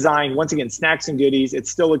what we designed, once again, snacks and goodies, it's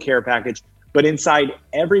still a care package, but inside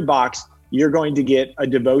every box, you're going to get a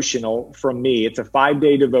devotional from me. It's a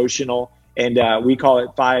 5-day devotional, and we call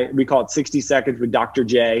it 60 Seconds with Dr.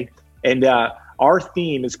 J. And our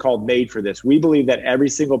theme is called Made for This. We believe that every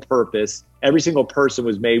single person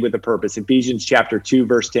was made with a purpose. Ephesians chapter 2,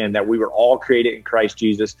 verse 10, that we were all created in Christ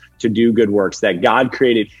Jesus to do good works, that God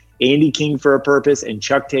created Andy King for a purpose, and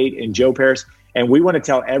Chuck Tate and Joe Paris. And we want to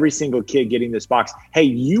tell every single kid getting this box, hey,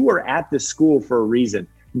 you were at this school for a reason.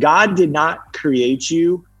 God did not create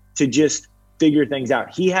you to just figure things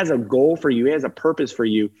out. He has a goal for you. He has a purpose for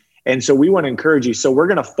you. And so we want to encourage you. So we're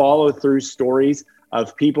going to follow through stories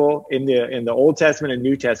of people in the Old Testament and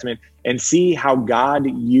New Testament and see how God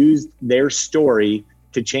used their story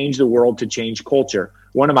to change the world, to change culture.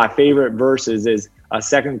 One of my favorite verses is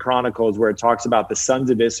 2 Chronicles, where it talks about the sons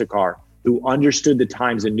of Issachar who understood the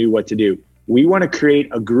times and knew what to do. We want to create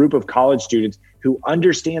a group of college students who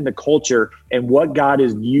understand the culture and what God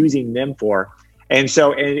is using them for. And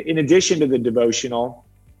so in addition to the devotional,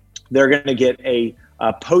 they're going to get a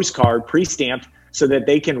postcard pre-stamped so that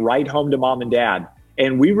they can write home to mom and dad.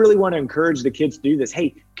 And we really want to encourage the kids to do this.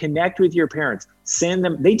 Hey, connect with your parents. Send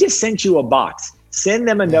them. They just sent you a box. Send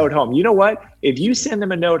them a note home. You know what? If you send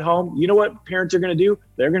them a note home, you know what parents are going to do?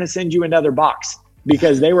 They're going to send you another box,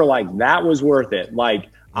 because they were like, that was worth it. Like,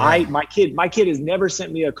 my kid has never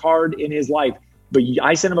sent me a card in his life, but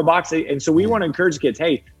I sent him a box. And so we want to encourage kids.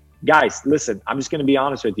 Hey, guys, listen, I'm just going to be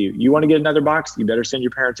honest with you. You want to get another box? You better send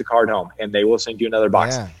your parents a card home, and they will send you another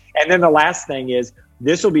box. Yeah. And then the last thing is,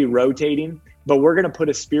 this will be rotating, but we're going to put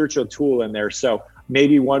a spiritual tool in there. So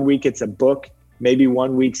maybe 1 week it's a book, maybe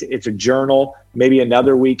 1 week it's a journal, maybe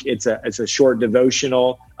another week it's a short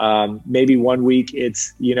devotional, maybe 1 week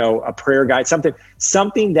it's, a prayer guide,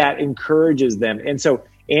 something that encourages them. And so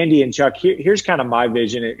Andy and Chuck, here's kind of my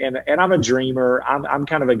vision, and I'm a dreamer. I'm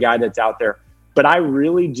kind of a guy that's out there, but I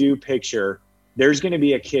really do picture there's going to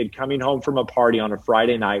be a kid coming home from a party on a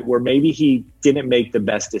Friday night where maybe he didn't make the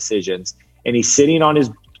best decisions, and he's sitting on his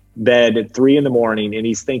bed at 3 a.m. and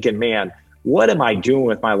he's thinking, man, what am I doing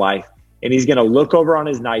with my life? And he's going to look over on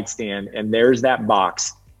his nightstand, and there's that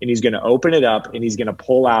box, and he's going to open it up, and he's going to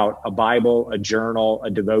pull out a Bible, a journal, a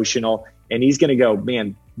devotional, and he's going to go,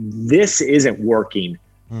 man, this isn't working.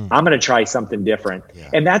 I'm going to try something different. Yeah.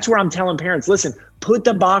 And that's where I'm telling parents, listen, put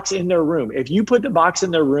the box in their room. If you put the box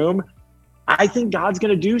in their room, I think God's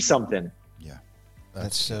going to do something. Yeah.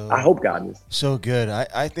 That's so. I hope God is. So good.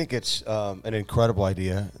 I think it's an incredible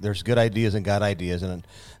idea. There's good ideas and God ideas. And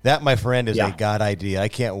that, my friend, is a God idea. I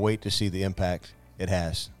can't wait to see the impact it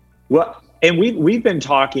has. Well, And we've been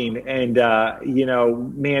talking, and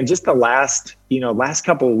man, just the last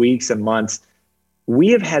couple of weeks and months, we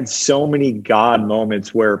have had so many God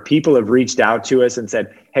moments where people have reached out to us and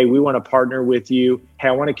said, "Hey, we want to partner with you. Hey,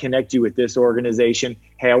 I want to connect you with this organization.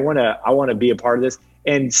 Hey, I want to be a part of this."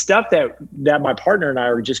 And stuff that my partner and I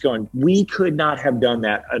are just going, we could not have done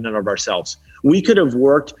that in and of ourselves. We could have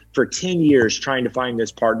worked for 10 years trying to find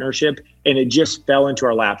this partnership, and it just fell into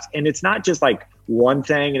our laps. And it's not just like one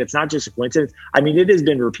thing, and it's not just a coincidence. I mean, it has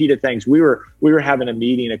been repeated things. We were having a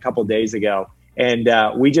meeting a couple of days ago, and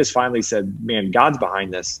we just finally said, man, God's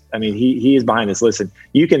behind this. I mean, he is behind this. Listen,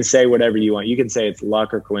 you can say whatever you want. You can say it's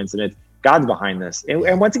luck or coincidence. God's behind this.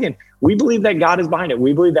 And once again, we believe that God is behind it.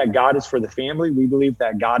 We believe that God is for the family. We believe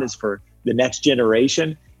that God is for the next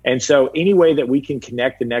generation. And so any way that we can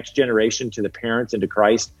connect the next generation to the parents and to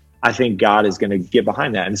Christ, I think God is going to get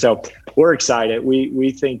behind that. And so we're excited.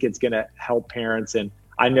 We think it's going to help parents. And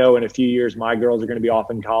I know in a few years, my girls are going to be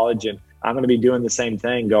off in college, and I'm going to be doing the same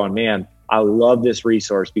thing, going, man, I love this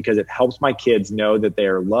resource because it helps my kids know that they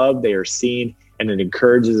are loved, they are seen, and it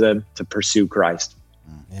encourages them to pursue Christ.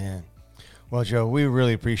 Man. Well, Joe, we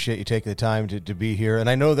really appreciate you taking the time to be here. And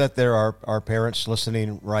I know that there are parents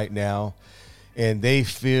listening right now, and they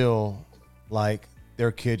feel like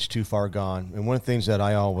their kid's too far gone. And one of the things that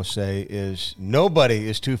I always say is nobody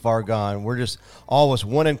is too far gone. We're just always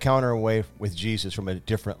one encounter away with Jesus from a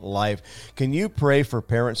different life. Can you pray for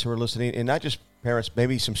parents who are listening, and not just parents,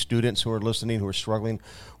 maybe some students who are listening who are struggling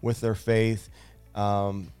with their faith,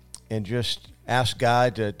 and just ask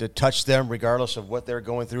God to touch them regardless of what they're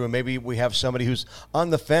going through? And maybe we have somebody who's on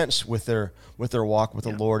the fence with their walk with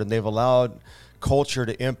the Lord, and they've allowed culture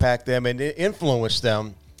to impact them and influence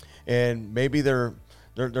them, and maybe they're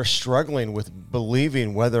struggling with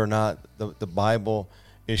believing whether or not the Bible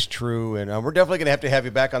is true. And we're definitely going to have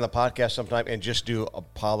you back on the podcast sometime and just do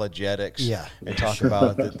apologetics, and talk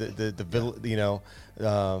about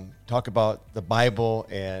talk about the Bible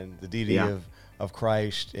and the deity of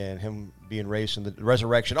Christ and him being raised in the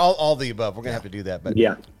resurrection, all the above. We're going to have to do that.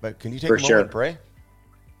 But can you take a moment and pray?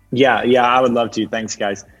 Yeah, I would love to. Thanks,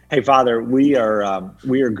 guys. Hey, Father, we are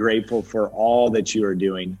grateful for all that you are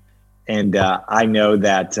doing. And I know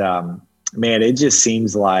that, man, it just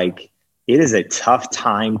seems like it is a tough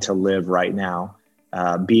time to live right now,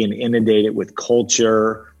 being inundated with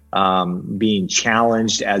culture, being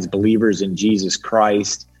challenged as believers in Jesus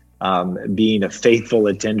Christ, being a faithful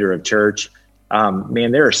attender of church.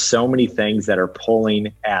 Man, there are so many things that are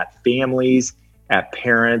pulling at families, at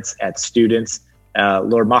parents, at students.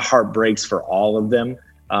 Lord, my heart breaks for all of them.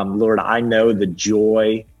 Lord, I know the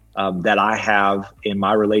joy that I have in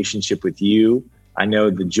my relationship with you. I know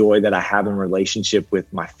the joy that I have in relationship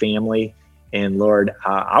with my family. And Lord,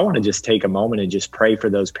 I want to just take a moment and just pray for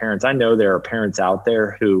those parents. I know there are parents out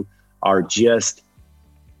there who are just,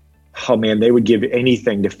 oh man, they would give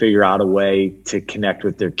anything to figure out a way to connect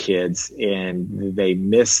with their kids, and they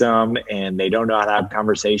miss them and they don't know how to have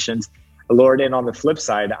conversations. Lord, and on the flip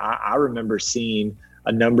side, I remember seeing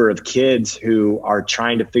a number of kids who are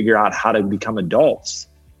trying to figure out how to become adults,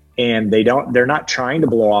 and they're not trying to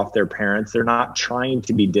blow off their parents. They're not trying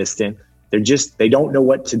to be distant. They don't know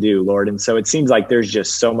what to do, Lord. And so it seems like there's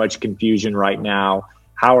just so much confusion right now.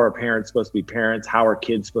 How are parents supposed to be parents? How are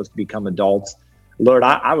kids supposed to become adults? Lord,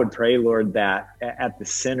 I would pray, Lord, that at the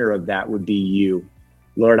center of that would be you.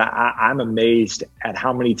 Lord, I'm amazed at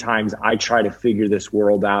how many times I try to figure this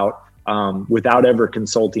world out without ever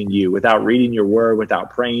consulting you, without reading your word,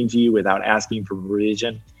 without praying to you, without asking for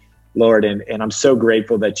provision, Lord. And I'm so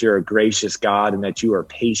grateful that you're a gracious God and that you are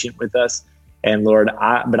patient with us. And Lord,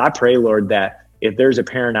 I pray, Lord, that if there's a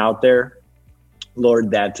parent out there,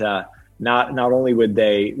 Lord, that not only would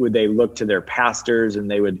they look to their pastors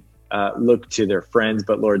and they would look to their friends,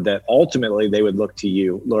 but Lord, that ultimately they would look to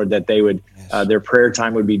you, Lord, that they would, their prayer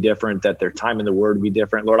time would be different, that their time in the word would be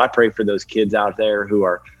different. Lord, I pray for those kids out there who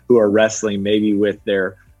are wrestling maybe with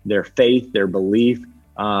their faith, their belief,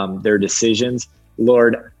 their decisions.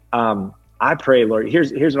 Lord, I pray, Lord,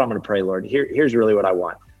 here's what I'm going to pray, Lord. Here's really what I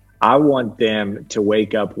want. I want them to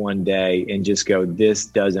wake up one day and just go, this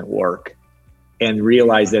doesn't work. And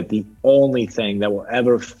realize that the only thing that will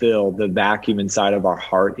ever fill the vacuum inside of our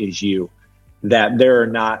heart is you. That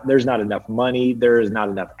there's not enough money, there is not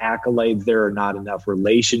enough accolades, there are not enough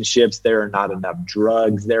relationships, there are not enough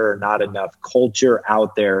drugs, there are not enough culture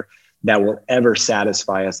out there that will ever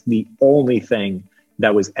satisfy us. The only thing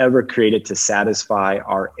that was ever created to satisfy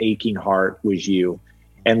our aching heart was you.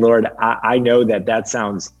 And Lord, I know that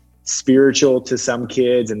sounds spiritual to some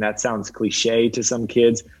kids and that sounds cliche to some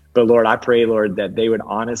kids. But Lord, I pray, Lord, that they would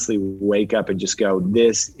honestly wake up and just go,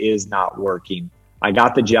 this is not working. I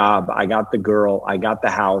got the job, I got the girl, I got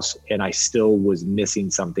the house, and I still was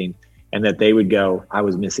missing something. And that they would go, I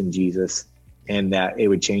was missing Jesus, and that it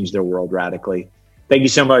would change their world radically. Thank you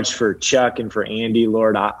so much for Chuck and for Andy,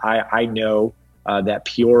 Lord. I know that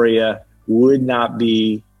Peoria would not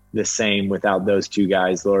be the same without those two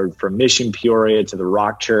guys, Lord. From Mission Peoria to the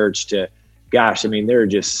Rock Church to, gosh, I mean, there are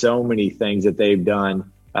just so many things that they've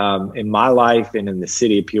done in my life and in the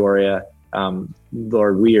city of Peoria.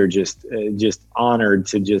 Lord, we are just honored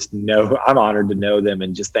to just know. I'm honored to know them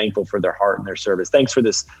and just thankful for their heart and their service. Thanks for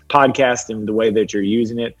this podcast and the way that you're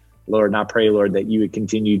using it, Lord. And I pray, Lord, that you would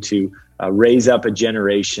continue to raise up a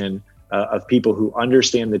generation of people who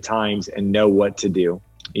understand the times and know what to do.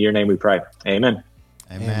 In your name we pray. Amen.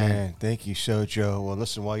 Amen. Thank you so, Joe. Well,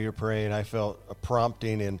 listen, while you're praying, I felt a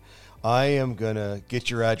prompting, and I am going to get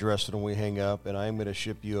your address when we hang up, and I'm going to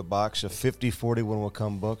ship you a box of 50/40 When Will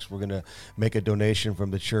Come books. We're going to make a donation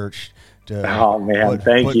from the church to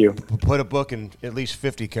thank you. Put a book in at least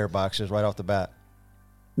 50 care boxes right off the bat.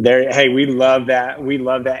 Hey, we love that. We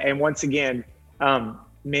love that. And once again,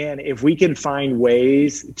 man, if we can find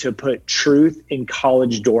ways to put truth in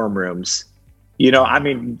college dorm rooms, I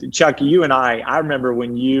mean, Chuck, you and I remember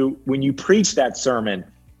when you preached that sermon,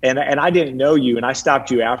 and I didn't know you, and I stopped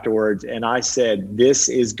you afterwards, and I said, this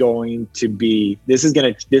is going to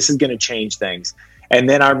change things. And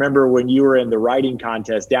then I remember when you were in the writing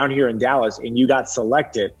contest down here in Dallas, and you got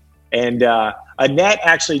selected, and Annette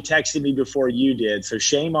actually texted me before you did, so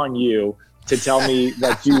shame on you to tell me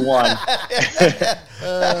that you won.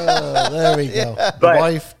 There we go. But,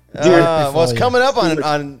 wife. Well, it's coming up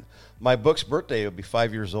on my book's birthday. It'll be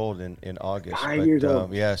 5 years old in August. 5 years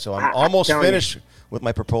old. Yeah, so I'm almost finished with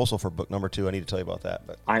my proposal for book number 2. I need to tell you about that.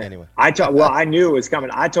 But anyway. I knew it was coming.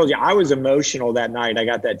 I told you, I was emotional that night. I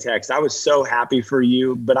got that text. I was so happy for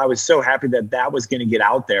you, but I was so happy that was going to get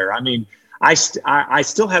out there. I mean, I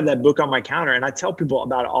still have that book on my counter, and I tell people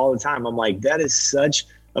about it all the time. I'm like, that is such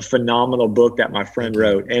a phenomenal book that my friend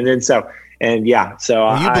wrote. And then so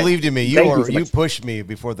you believed in me. You so pushed me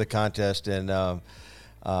before the contest, and I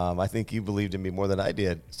think you believed in me more than I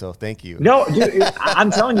did. So thank you. No, dude, I'm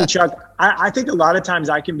telling you, Chuck, I think a lot of times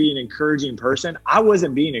I can be an encouraging person. I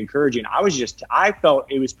wasn't being encouraging. I felt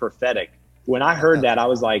it was prophetic. When I heard that, I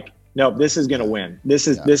was like, no, this is going to win. This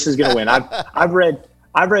is going to win. I've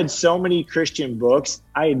read so many Christian books.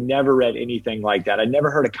 I had never read anything like that. I'd never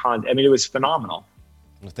heard I mean, it was phenomenal.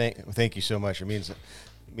 Well, thank you so much. It means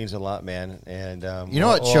a lot, man. And you know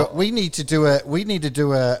what, Chuck? We need to do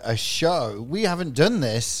a show. We haven't done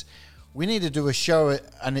this. We need to do a show,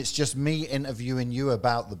 and it's just me interviewing you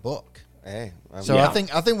about the book. Hey, I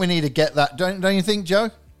think we need to get that. Don't you think,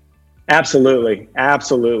 Joe? Absolutely.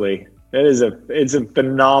 It's a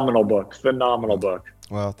phenomenal book. Phenomenal book.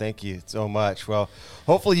 Well, thank you so much. Well,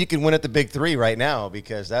 hopefully you can win at the Big 3 right now,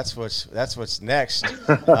 because that's what's next.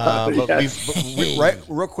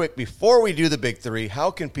 Real quick, before we do the Big 3,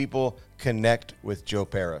 how can people connect with Joe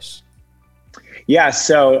Paris? Yeah,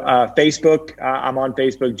 so Facebook, I'm on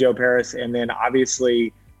Facebook, Joe Paris, and then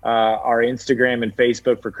obviously our Instagram and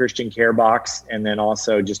Facebook for Christian Care Box, and then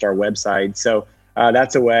also just our website. So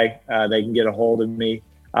that's a way they can get a hold of me.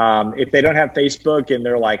 If they don't have Facebook and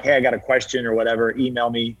they're like, hey, I got a question or whatever, email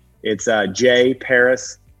me. It's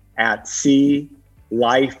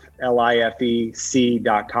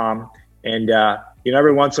jparis@clifec.com. And,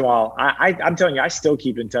 every once in a while, I'm telling you, I still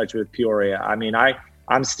keep in touch with Peoria. I mean, I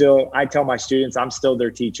tell my students I'm still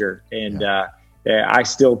their teacher, and I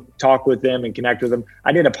still talk with them and connect with them.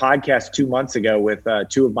 I did a podcast 2 months ago with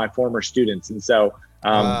 2 of my former students. And so,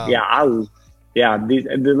 wow.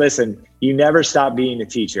 Listen, you never stop being a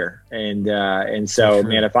teacher. And so,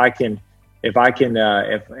 man, I'm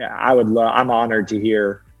honored to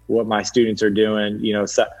hear what my students are doing.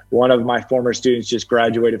 So one of my former students just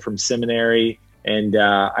graduated from seminary, and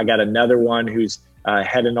I got another one who's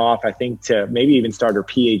heading off, I think, to maybe even start her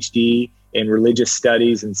PhD in religious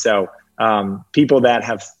studies. And so people that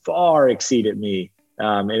have far exceeded me,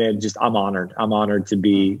 and I'm honored to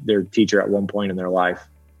be their teacher at one point in their life.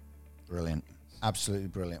 Brilliant. Absolutely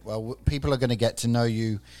brilliant. Well, people are going to get to know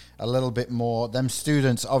you a little bit more. Them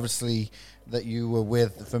students, obviously, that you were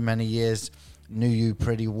with for many years knew you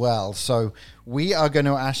pretty well. So we are going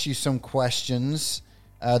to ask you some questions.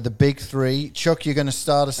 The Big 3. Chuck, you're going to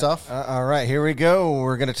start us off? All right, here we go.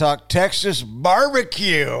 We're going to talk Texas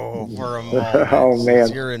barbecue for a moment. Oh,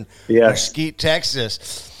 man. Here in Mesquite,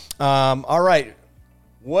 Texas. All right.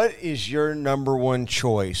 What is your number one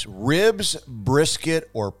choice? Ribs, brisket,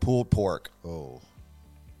 or pulled pork? Oh.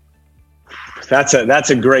 That's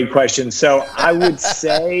a great question. So I would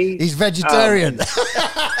say he's vegetarian.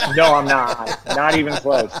 No, I'm not. Not even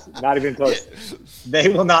close. Not even close. They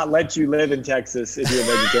will not let you live in Texas if you're a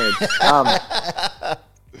vegetarian.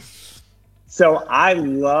 So I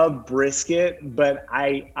love brisket, but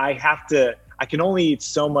I can only eat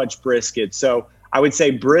so much brisket. So I would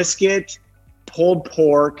say brisket, pulled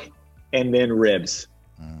pork, and then ribs.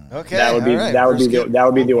 Okay, that would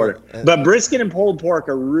be the order. But brisket and pulled pork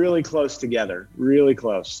are really close together. Really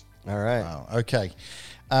close. All right. Wow, okay.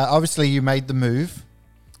 Obviously, you made the move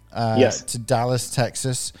Yes. to Dallas,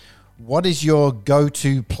 Texas. What is your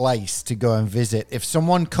go-to place to go and visit? If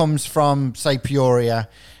someone comes from, say, Peoria,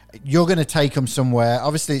 you're going to take them somewhere.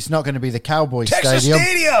 Obviously, it's not going to be the Cowboys Texas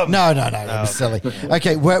Stadium. No, that was silly.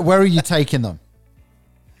 Okay, where are you taking them?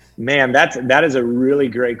 Man, that is a really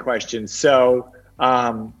great question. So,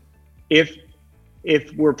 if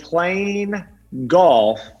we're playing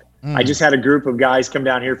golf, I just had a group of guys come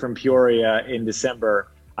down here from Peoria in December.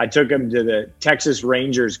 I took them to the Texas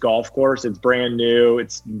Rangers golf course. It's brand new.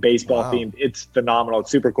 It's baseball themed. It's phenomenal. It's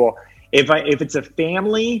super cool. If it's a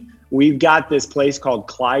family, we've got this place called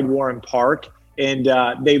Clyde Warren Park, and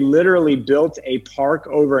they literally built a park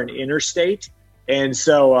over an interstate. And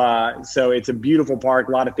so it's a beautiful park.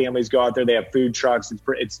 A lot of families go out there. They have food trucks.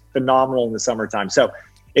 It's phenomenal in the summertime. So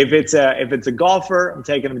if it's a golfer, I'm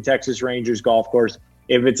taking them to Texas Rangers golf course.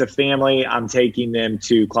 If it's a family, I'm taking them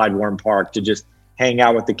to Clyde Warren Park to just hang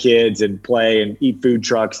out with the kids and play and eat food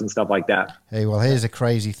trucks and stuff like that. Hey, well, here's a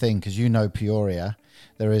crazy thing, because Peoria.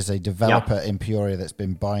 There is a developer in Peoria that's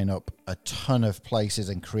been buying up a ton of places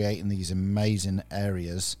and creating these amazing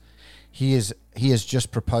areas. He has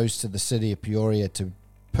just proposed to the city of Peoria to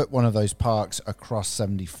put one of those parks across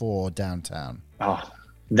 74 downtown. Oh,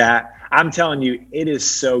 that I'm telling you, it is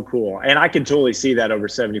so cool. And I can totally see that over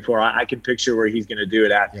 74. I can picture where he's going to do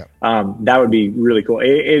it at. Yep. That would be really cool. It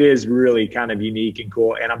is really kind of unique and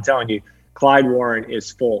cool. And I'm telling you, Clyde Warren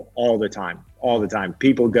is full all the time.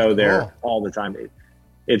 People go there all the time.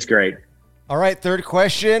 It's great. All right, third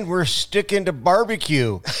question. We're sticking to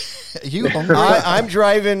barbecue. You hungry? I'm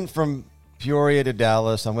driving from Peoria to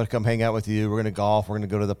Dallas. I'm going to come hang out with you. We're going to golf. We're going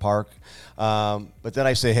to go to the park. But then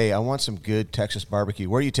I say, hey, I want some good Texas barbecue.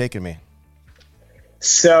 Where are you taking me?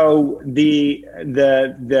 So the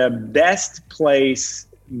best place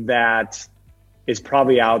that is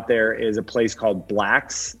probably out there is a place called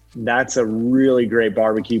Black's. That's a really great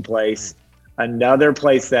barbecue place. Another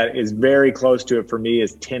place that is very close to it for me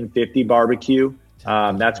is 1050 Barbecue.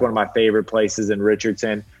 That's one of my favorite places in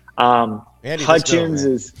Richardson. Hutchins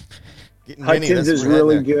is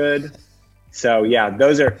really good. So yeah,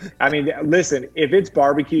 those are, I mean, listen, if it's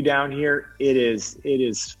barbecue down here, it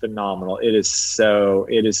is phenomenal. It is so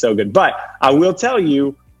good. But I will tell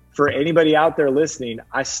you, for anybody out there listening,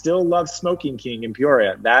 I still love Smoking King in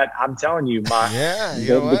Peoria. That I'm telling you, the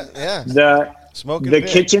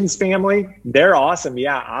Kitchens family, they're awesome.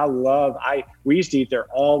 Yeah, we used to eat there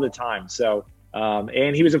all the time. So,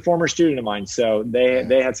 and he was a former student of mine, so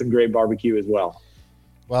they had some great barbecue as well.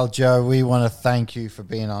 Well, Joe, we want to thank you for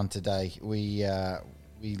being on today. We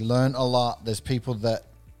learned a lot. There's people that,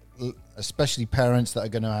 especially parents, that are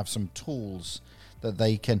going to have some tools that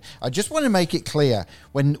they can. I just want to make it clear,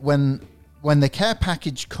 when the care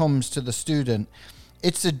package comes to the student,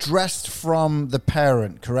 it's addressed from the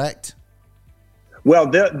parent, correct? Well,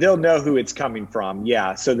 they'll know who it's coming from.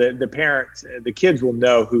 Yeah. So the parents, the kids will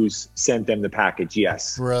know who's sent them the package.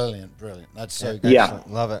 Yes. Brilliant. That's so good. Yeah.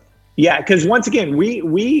 Love it. Yeah. Because once again,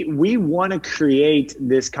 we want to create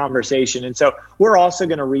this conversation. And so we're also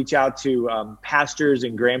going to reach out to pastors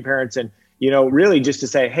and grandparents and, really just to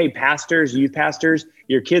say, hey, pastors, youth pastors,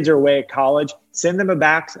 your kids are away at college, send them a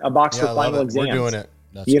box for final exams. We're doing it.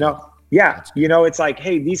 Yeah. It's like,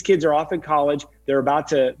 hey, these kids are off at college. They're about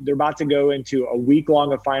to go into a week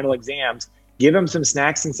long of final exams. Give them some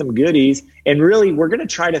snacks and some goodies. And really, we're going to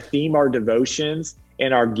try to theme our devotions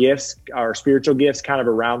and our gifts, our spiritual gifts, kind of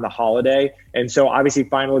around the holiday. And so obviously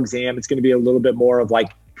final exam, it's going to be a little bit more of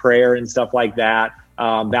like prayer and stuff like that.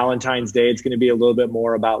 Valentine's Day, it's going to be a little bit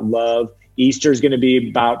more about love. Easter is going to be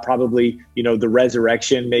about probably, the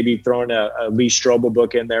resurrection, maybe throwing a Lee Strobel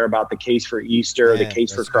book in there about the case for Easter, the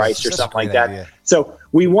case for Christ or something like that. Idea. So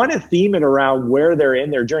we want to theme it around where they're in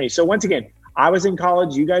their journey. So once again, I was in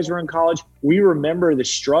college. You guys were in college. We remember the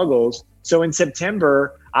struggles. So in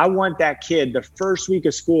September, I want that kid the first week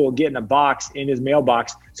of school getting a box in his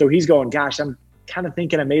mailbox. So he's going, gosh, I'm kind of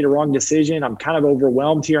thinking I made a wrong decision. I'm kind of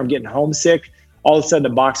overwhelmed here. I'm getting homesick. All of a sudden, the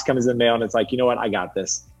box comes in the mail and it's like, you know what? I got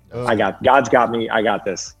this. God's got me. I got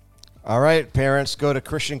this. All right, parents, go to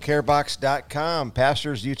ChristianCareBox.com.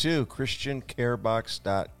 Pastors, you too.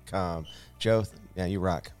 ChristianCareBox.com. Joe, yeah, you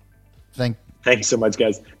rock. Thanks so much,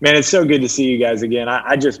 guys. Man, it's so good to see you guys again.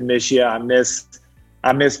 I just miss you. I miss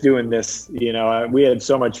doing this. You know, we had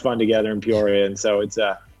so much fun together in Peoria, and so it's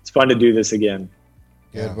fun to do this again.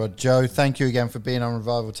 Good. Yeah. Well, Joe, thank you again for being on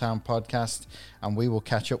Revival Town podcast, and we will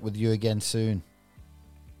catch up with you again soon.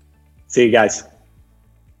 See you guys.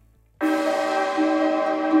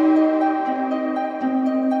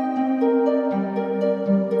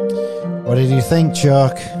 What did you think,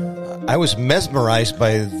 Chuck? I was mesmerized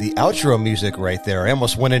by the outro music right there. I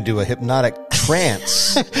almost went into a hypnotic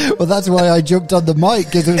trance. Well, that's why I jumped on the mic,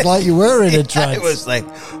 because it was like you were in a trance. It was like,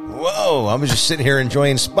 whoa, I was just sitting here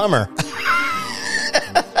enjoying Spummer.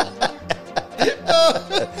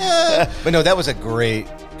 But no, that was a great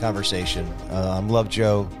conversation. Love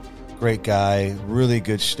Joe. Great guy. Really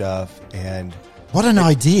good stuff. And What an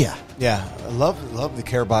idea. yeah, I love the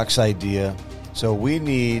care box idea. So we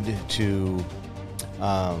need to,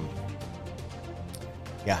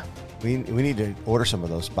 we need to order some of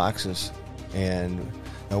those boxes, and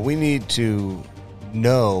we need to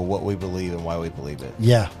know what we believe and why we believe it.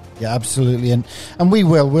 Yeah, absolutely. And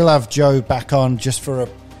we'll have Joe back on just for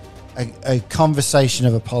a conversation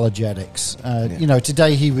of apologetics. You know,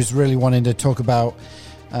 today he was really wanting to talk about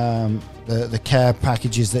the care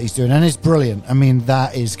packages that he's doing, and it's brilliant. I mean,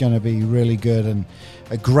 that is going to be really good and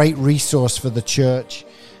a great resource for the church.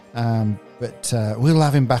 But we'll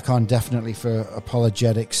have him back on definitely for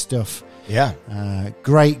apologetic stuff. Yeah.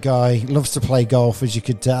 Great guy, loves to play golf, as you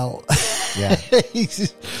could tell. Yeah.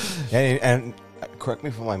 and correct me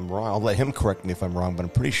if I'm wrong. I'll let him correct me if I'm wrong, but I'm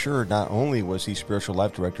pretty sure not only was he spiritual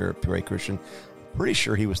life director at Peoria Christian, I'm pretty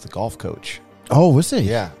sure he was the golf coach. Oh, was he?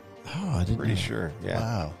 Yeah. Oh, I didn't Pretty know. sure. Yeah.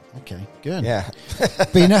 Wow. Okay, good. Yeah.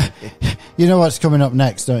 But you know what's coming up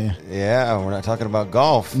next, don't you? Yeah. We're not talking about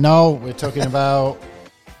golf. No, we're talking about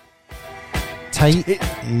Tate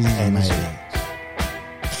And Maybe.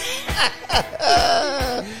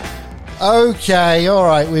 Okay, all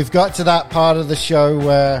right. We've got to that part of the show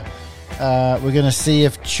where we're going to see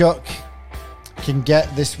if Chuck can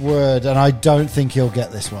get this word, and I don't think he'll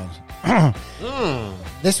get this one.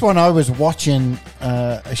 This one, I was watching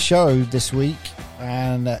a show this week,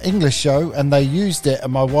 an English show, and they used it,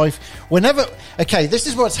 and my wife, okay, this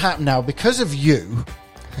is what's happened now. Because of you,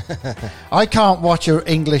 I can't watch an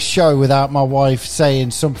English show without my wife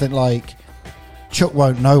saying something like, Chuck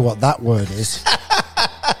won't know what that word is.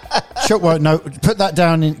 Chuck won't know. Put that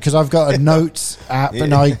down in, because I've got a notes app,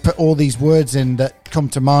 and I put all these words in that come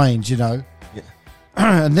to mind, you know. Yeah.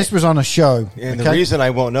 And this was on a show. And the reason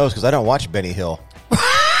I won't know is because I don't watch Benny Hill.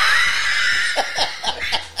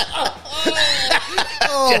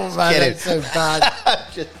 Oh, man, kidding. that's so bad.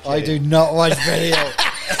 I do not watch video.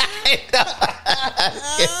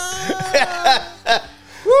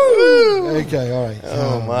 Woo! Okay, all right.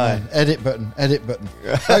 Oh, my. Man. Edit button.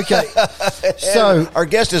 Okay. So, Our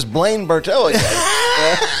guest is Blaine Bertoli.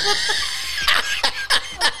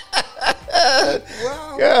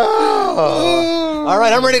 Oh. All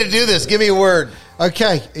right, I'm ready to do this. Give me a word.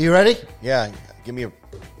 okay, are you ready? Yeah, give me a...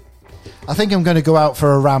 I think I'm going to go out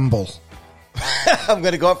for a ramble. I'm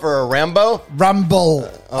going to go out for a Rambo. Ramble.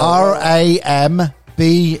 R-A-M-B-L-E.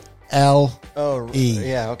 Oh,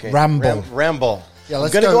 yeah, okay. Ramble. Ramble. Yeah, I'm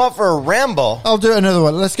let's going to go. go out for a ramble. I'll do another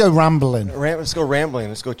one. Let's go rambling. Let's go rambling.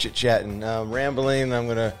 Let's go chit-chatting. Rambling, I'm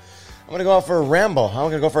going to go out for a ramble. I'm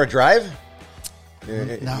going to go for a drive.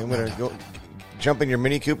 I'm going to go jump in your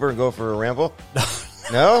Mini Cooper and go for a ramble.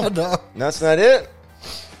 No? No. That's not it?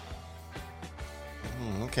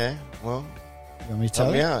 Okay, well... You want me to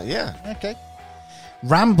tell you? Yeah. Okay.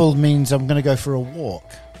 Ramble means I'm going to go for a walk.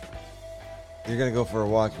 You're going to go for a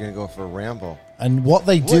walk. You're going to go for a ramble. And what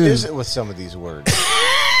they do... What is it with some of these words?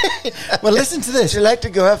 Well, listen to this. Would you like to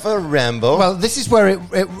go out for a ramble? Well, this is where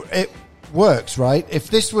it works, right? If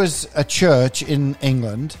this was a church in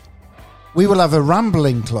England, we will have a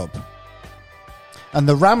rambling club. And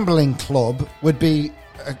the rambling club would be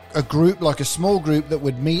a group, like a small group that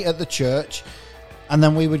would meet at the church, and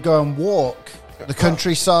then we would go and walk the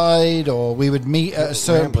countryside, or we would meet at a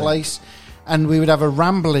certain Rambling. place, and we would have a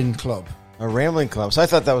rambling club. A rambling club. So I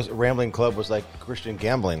thought that was a rambling club was like Christian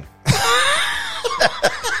gambling.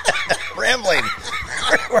 Rambling.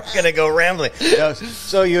 We're going to go rambling.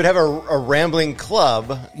 So you would have a rambling club,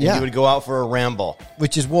 and Yeah. you would go out for a ramble.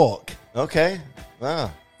 Which is walk. Okay. Wow.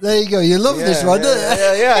 There you go. You love this one, don't you?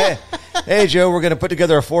 Yeah. Hey, Joe, we're going to put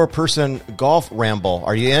together a 4-person golf ramble.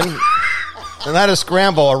 Are you in? And not a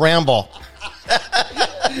scramble, a ramble.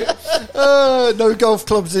 No golf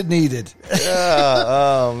clubs are needed.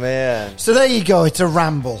 Oh, man. So there you go. It's a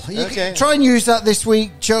ramble. You can try and use that this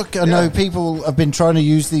week, Chuck. I know people have been trying to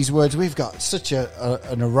use these words. We've got such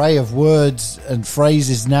an array of words and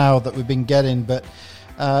phrases now that we've been getting. But,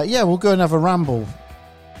 we'll go and have a ramble.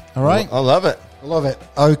 All right? I love it. I love it.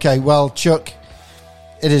 Okay, well, Chuck,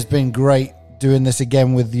 it has been great doing this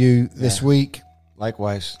again with you this week.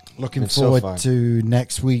 Likewise. Looking forward to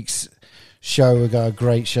next week's show. We've got a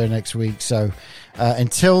great show next week. So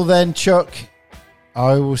until then, Chuck,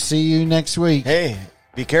 I will see you next week. Hey,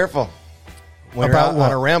 be careful when About you're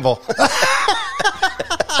out on a ramble.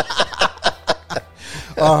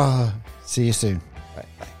 See you soon.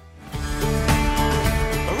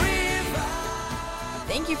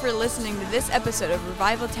 Thank you for listening to this episode of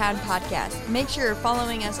Revival Town Podcast. Make sure you're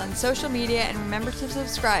following us on social media and remember to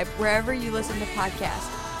subscribe wherever you listen to podcasts.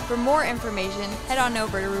 For more information, head on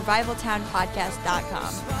over to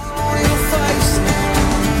revivaltownpodcast.com.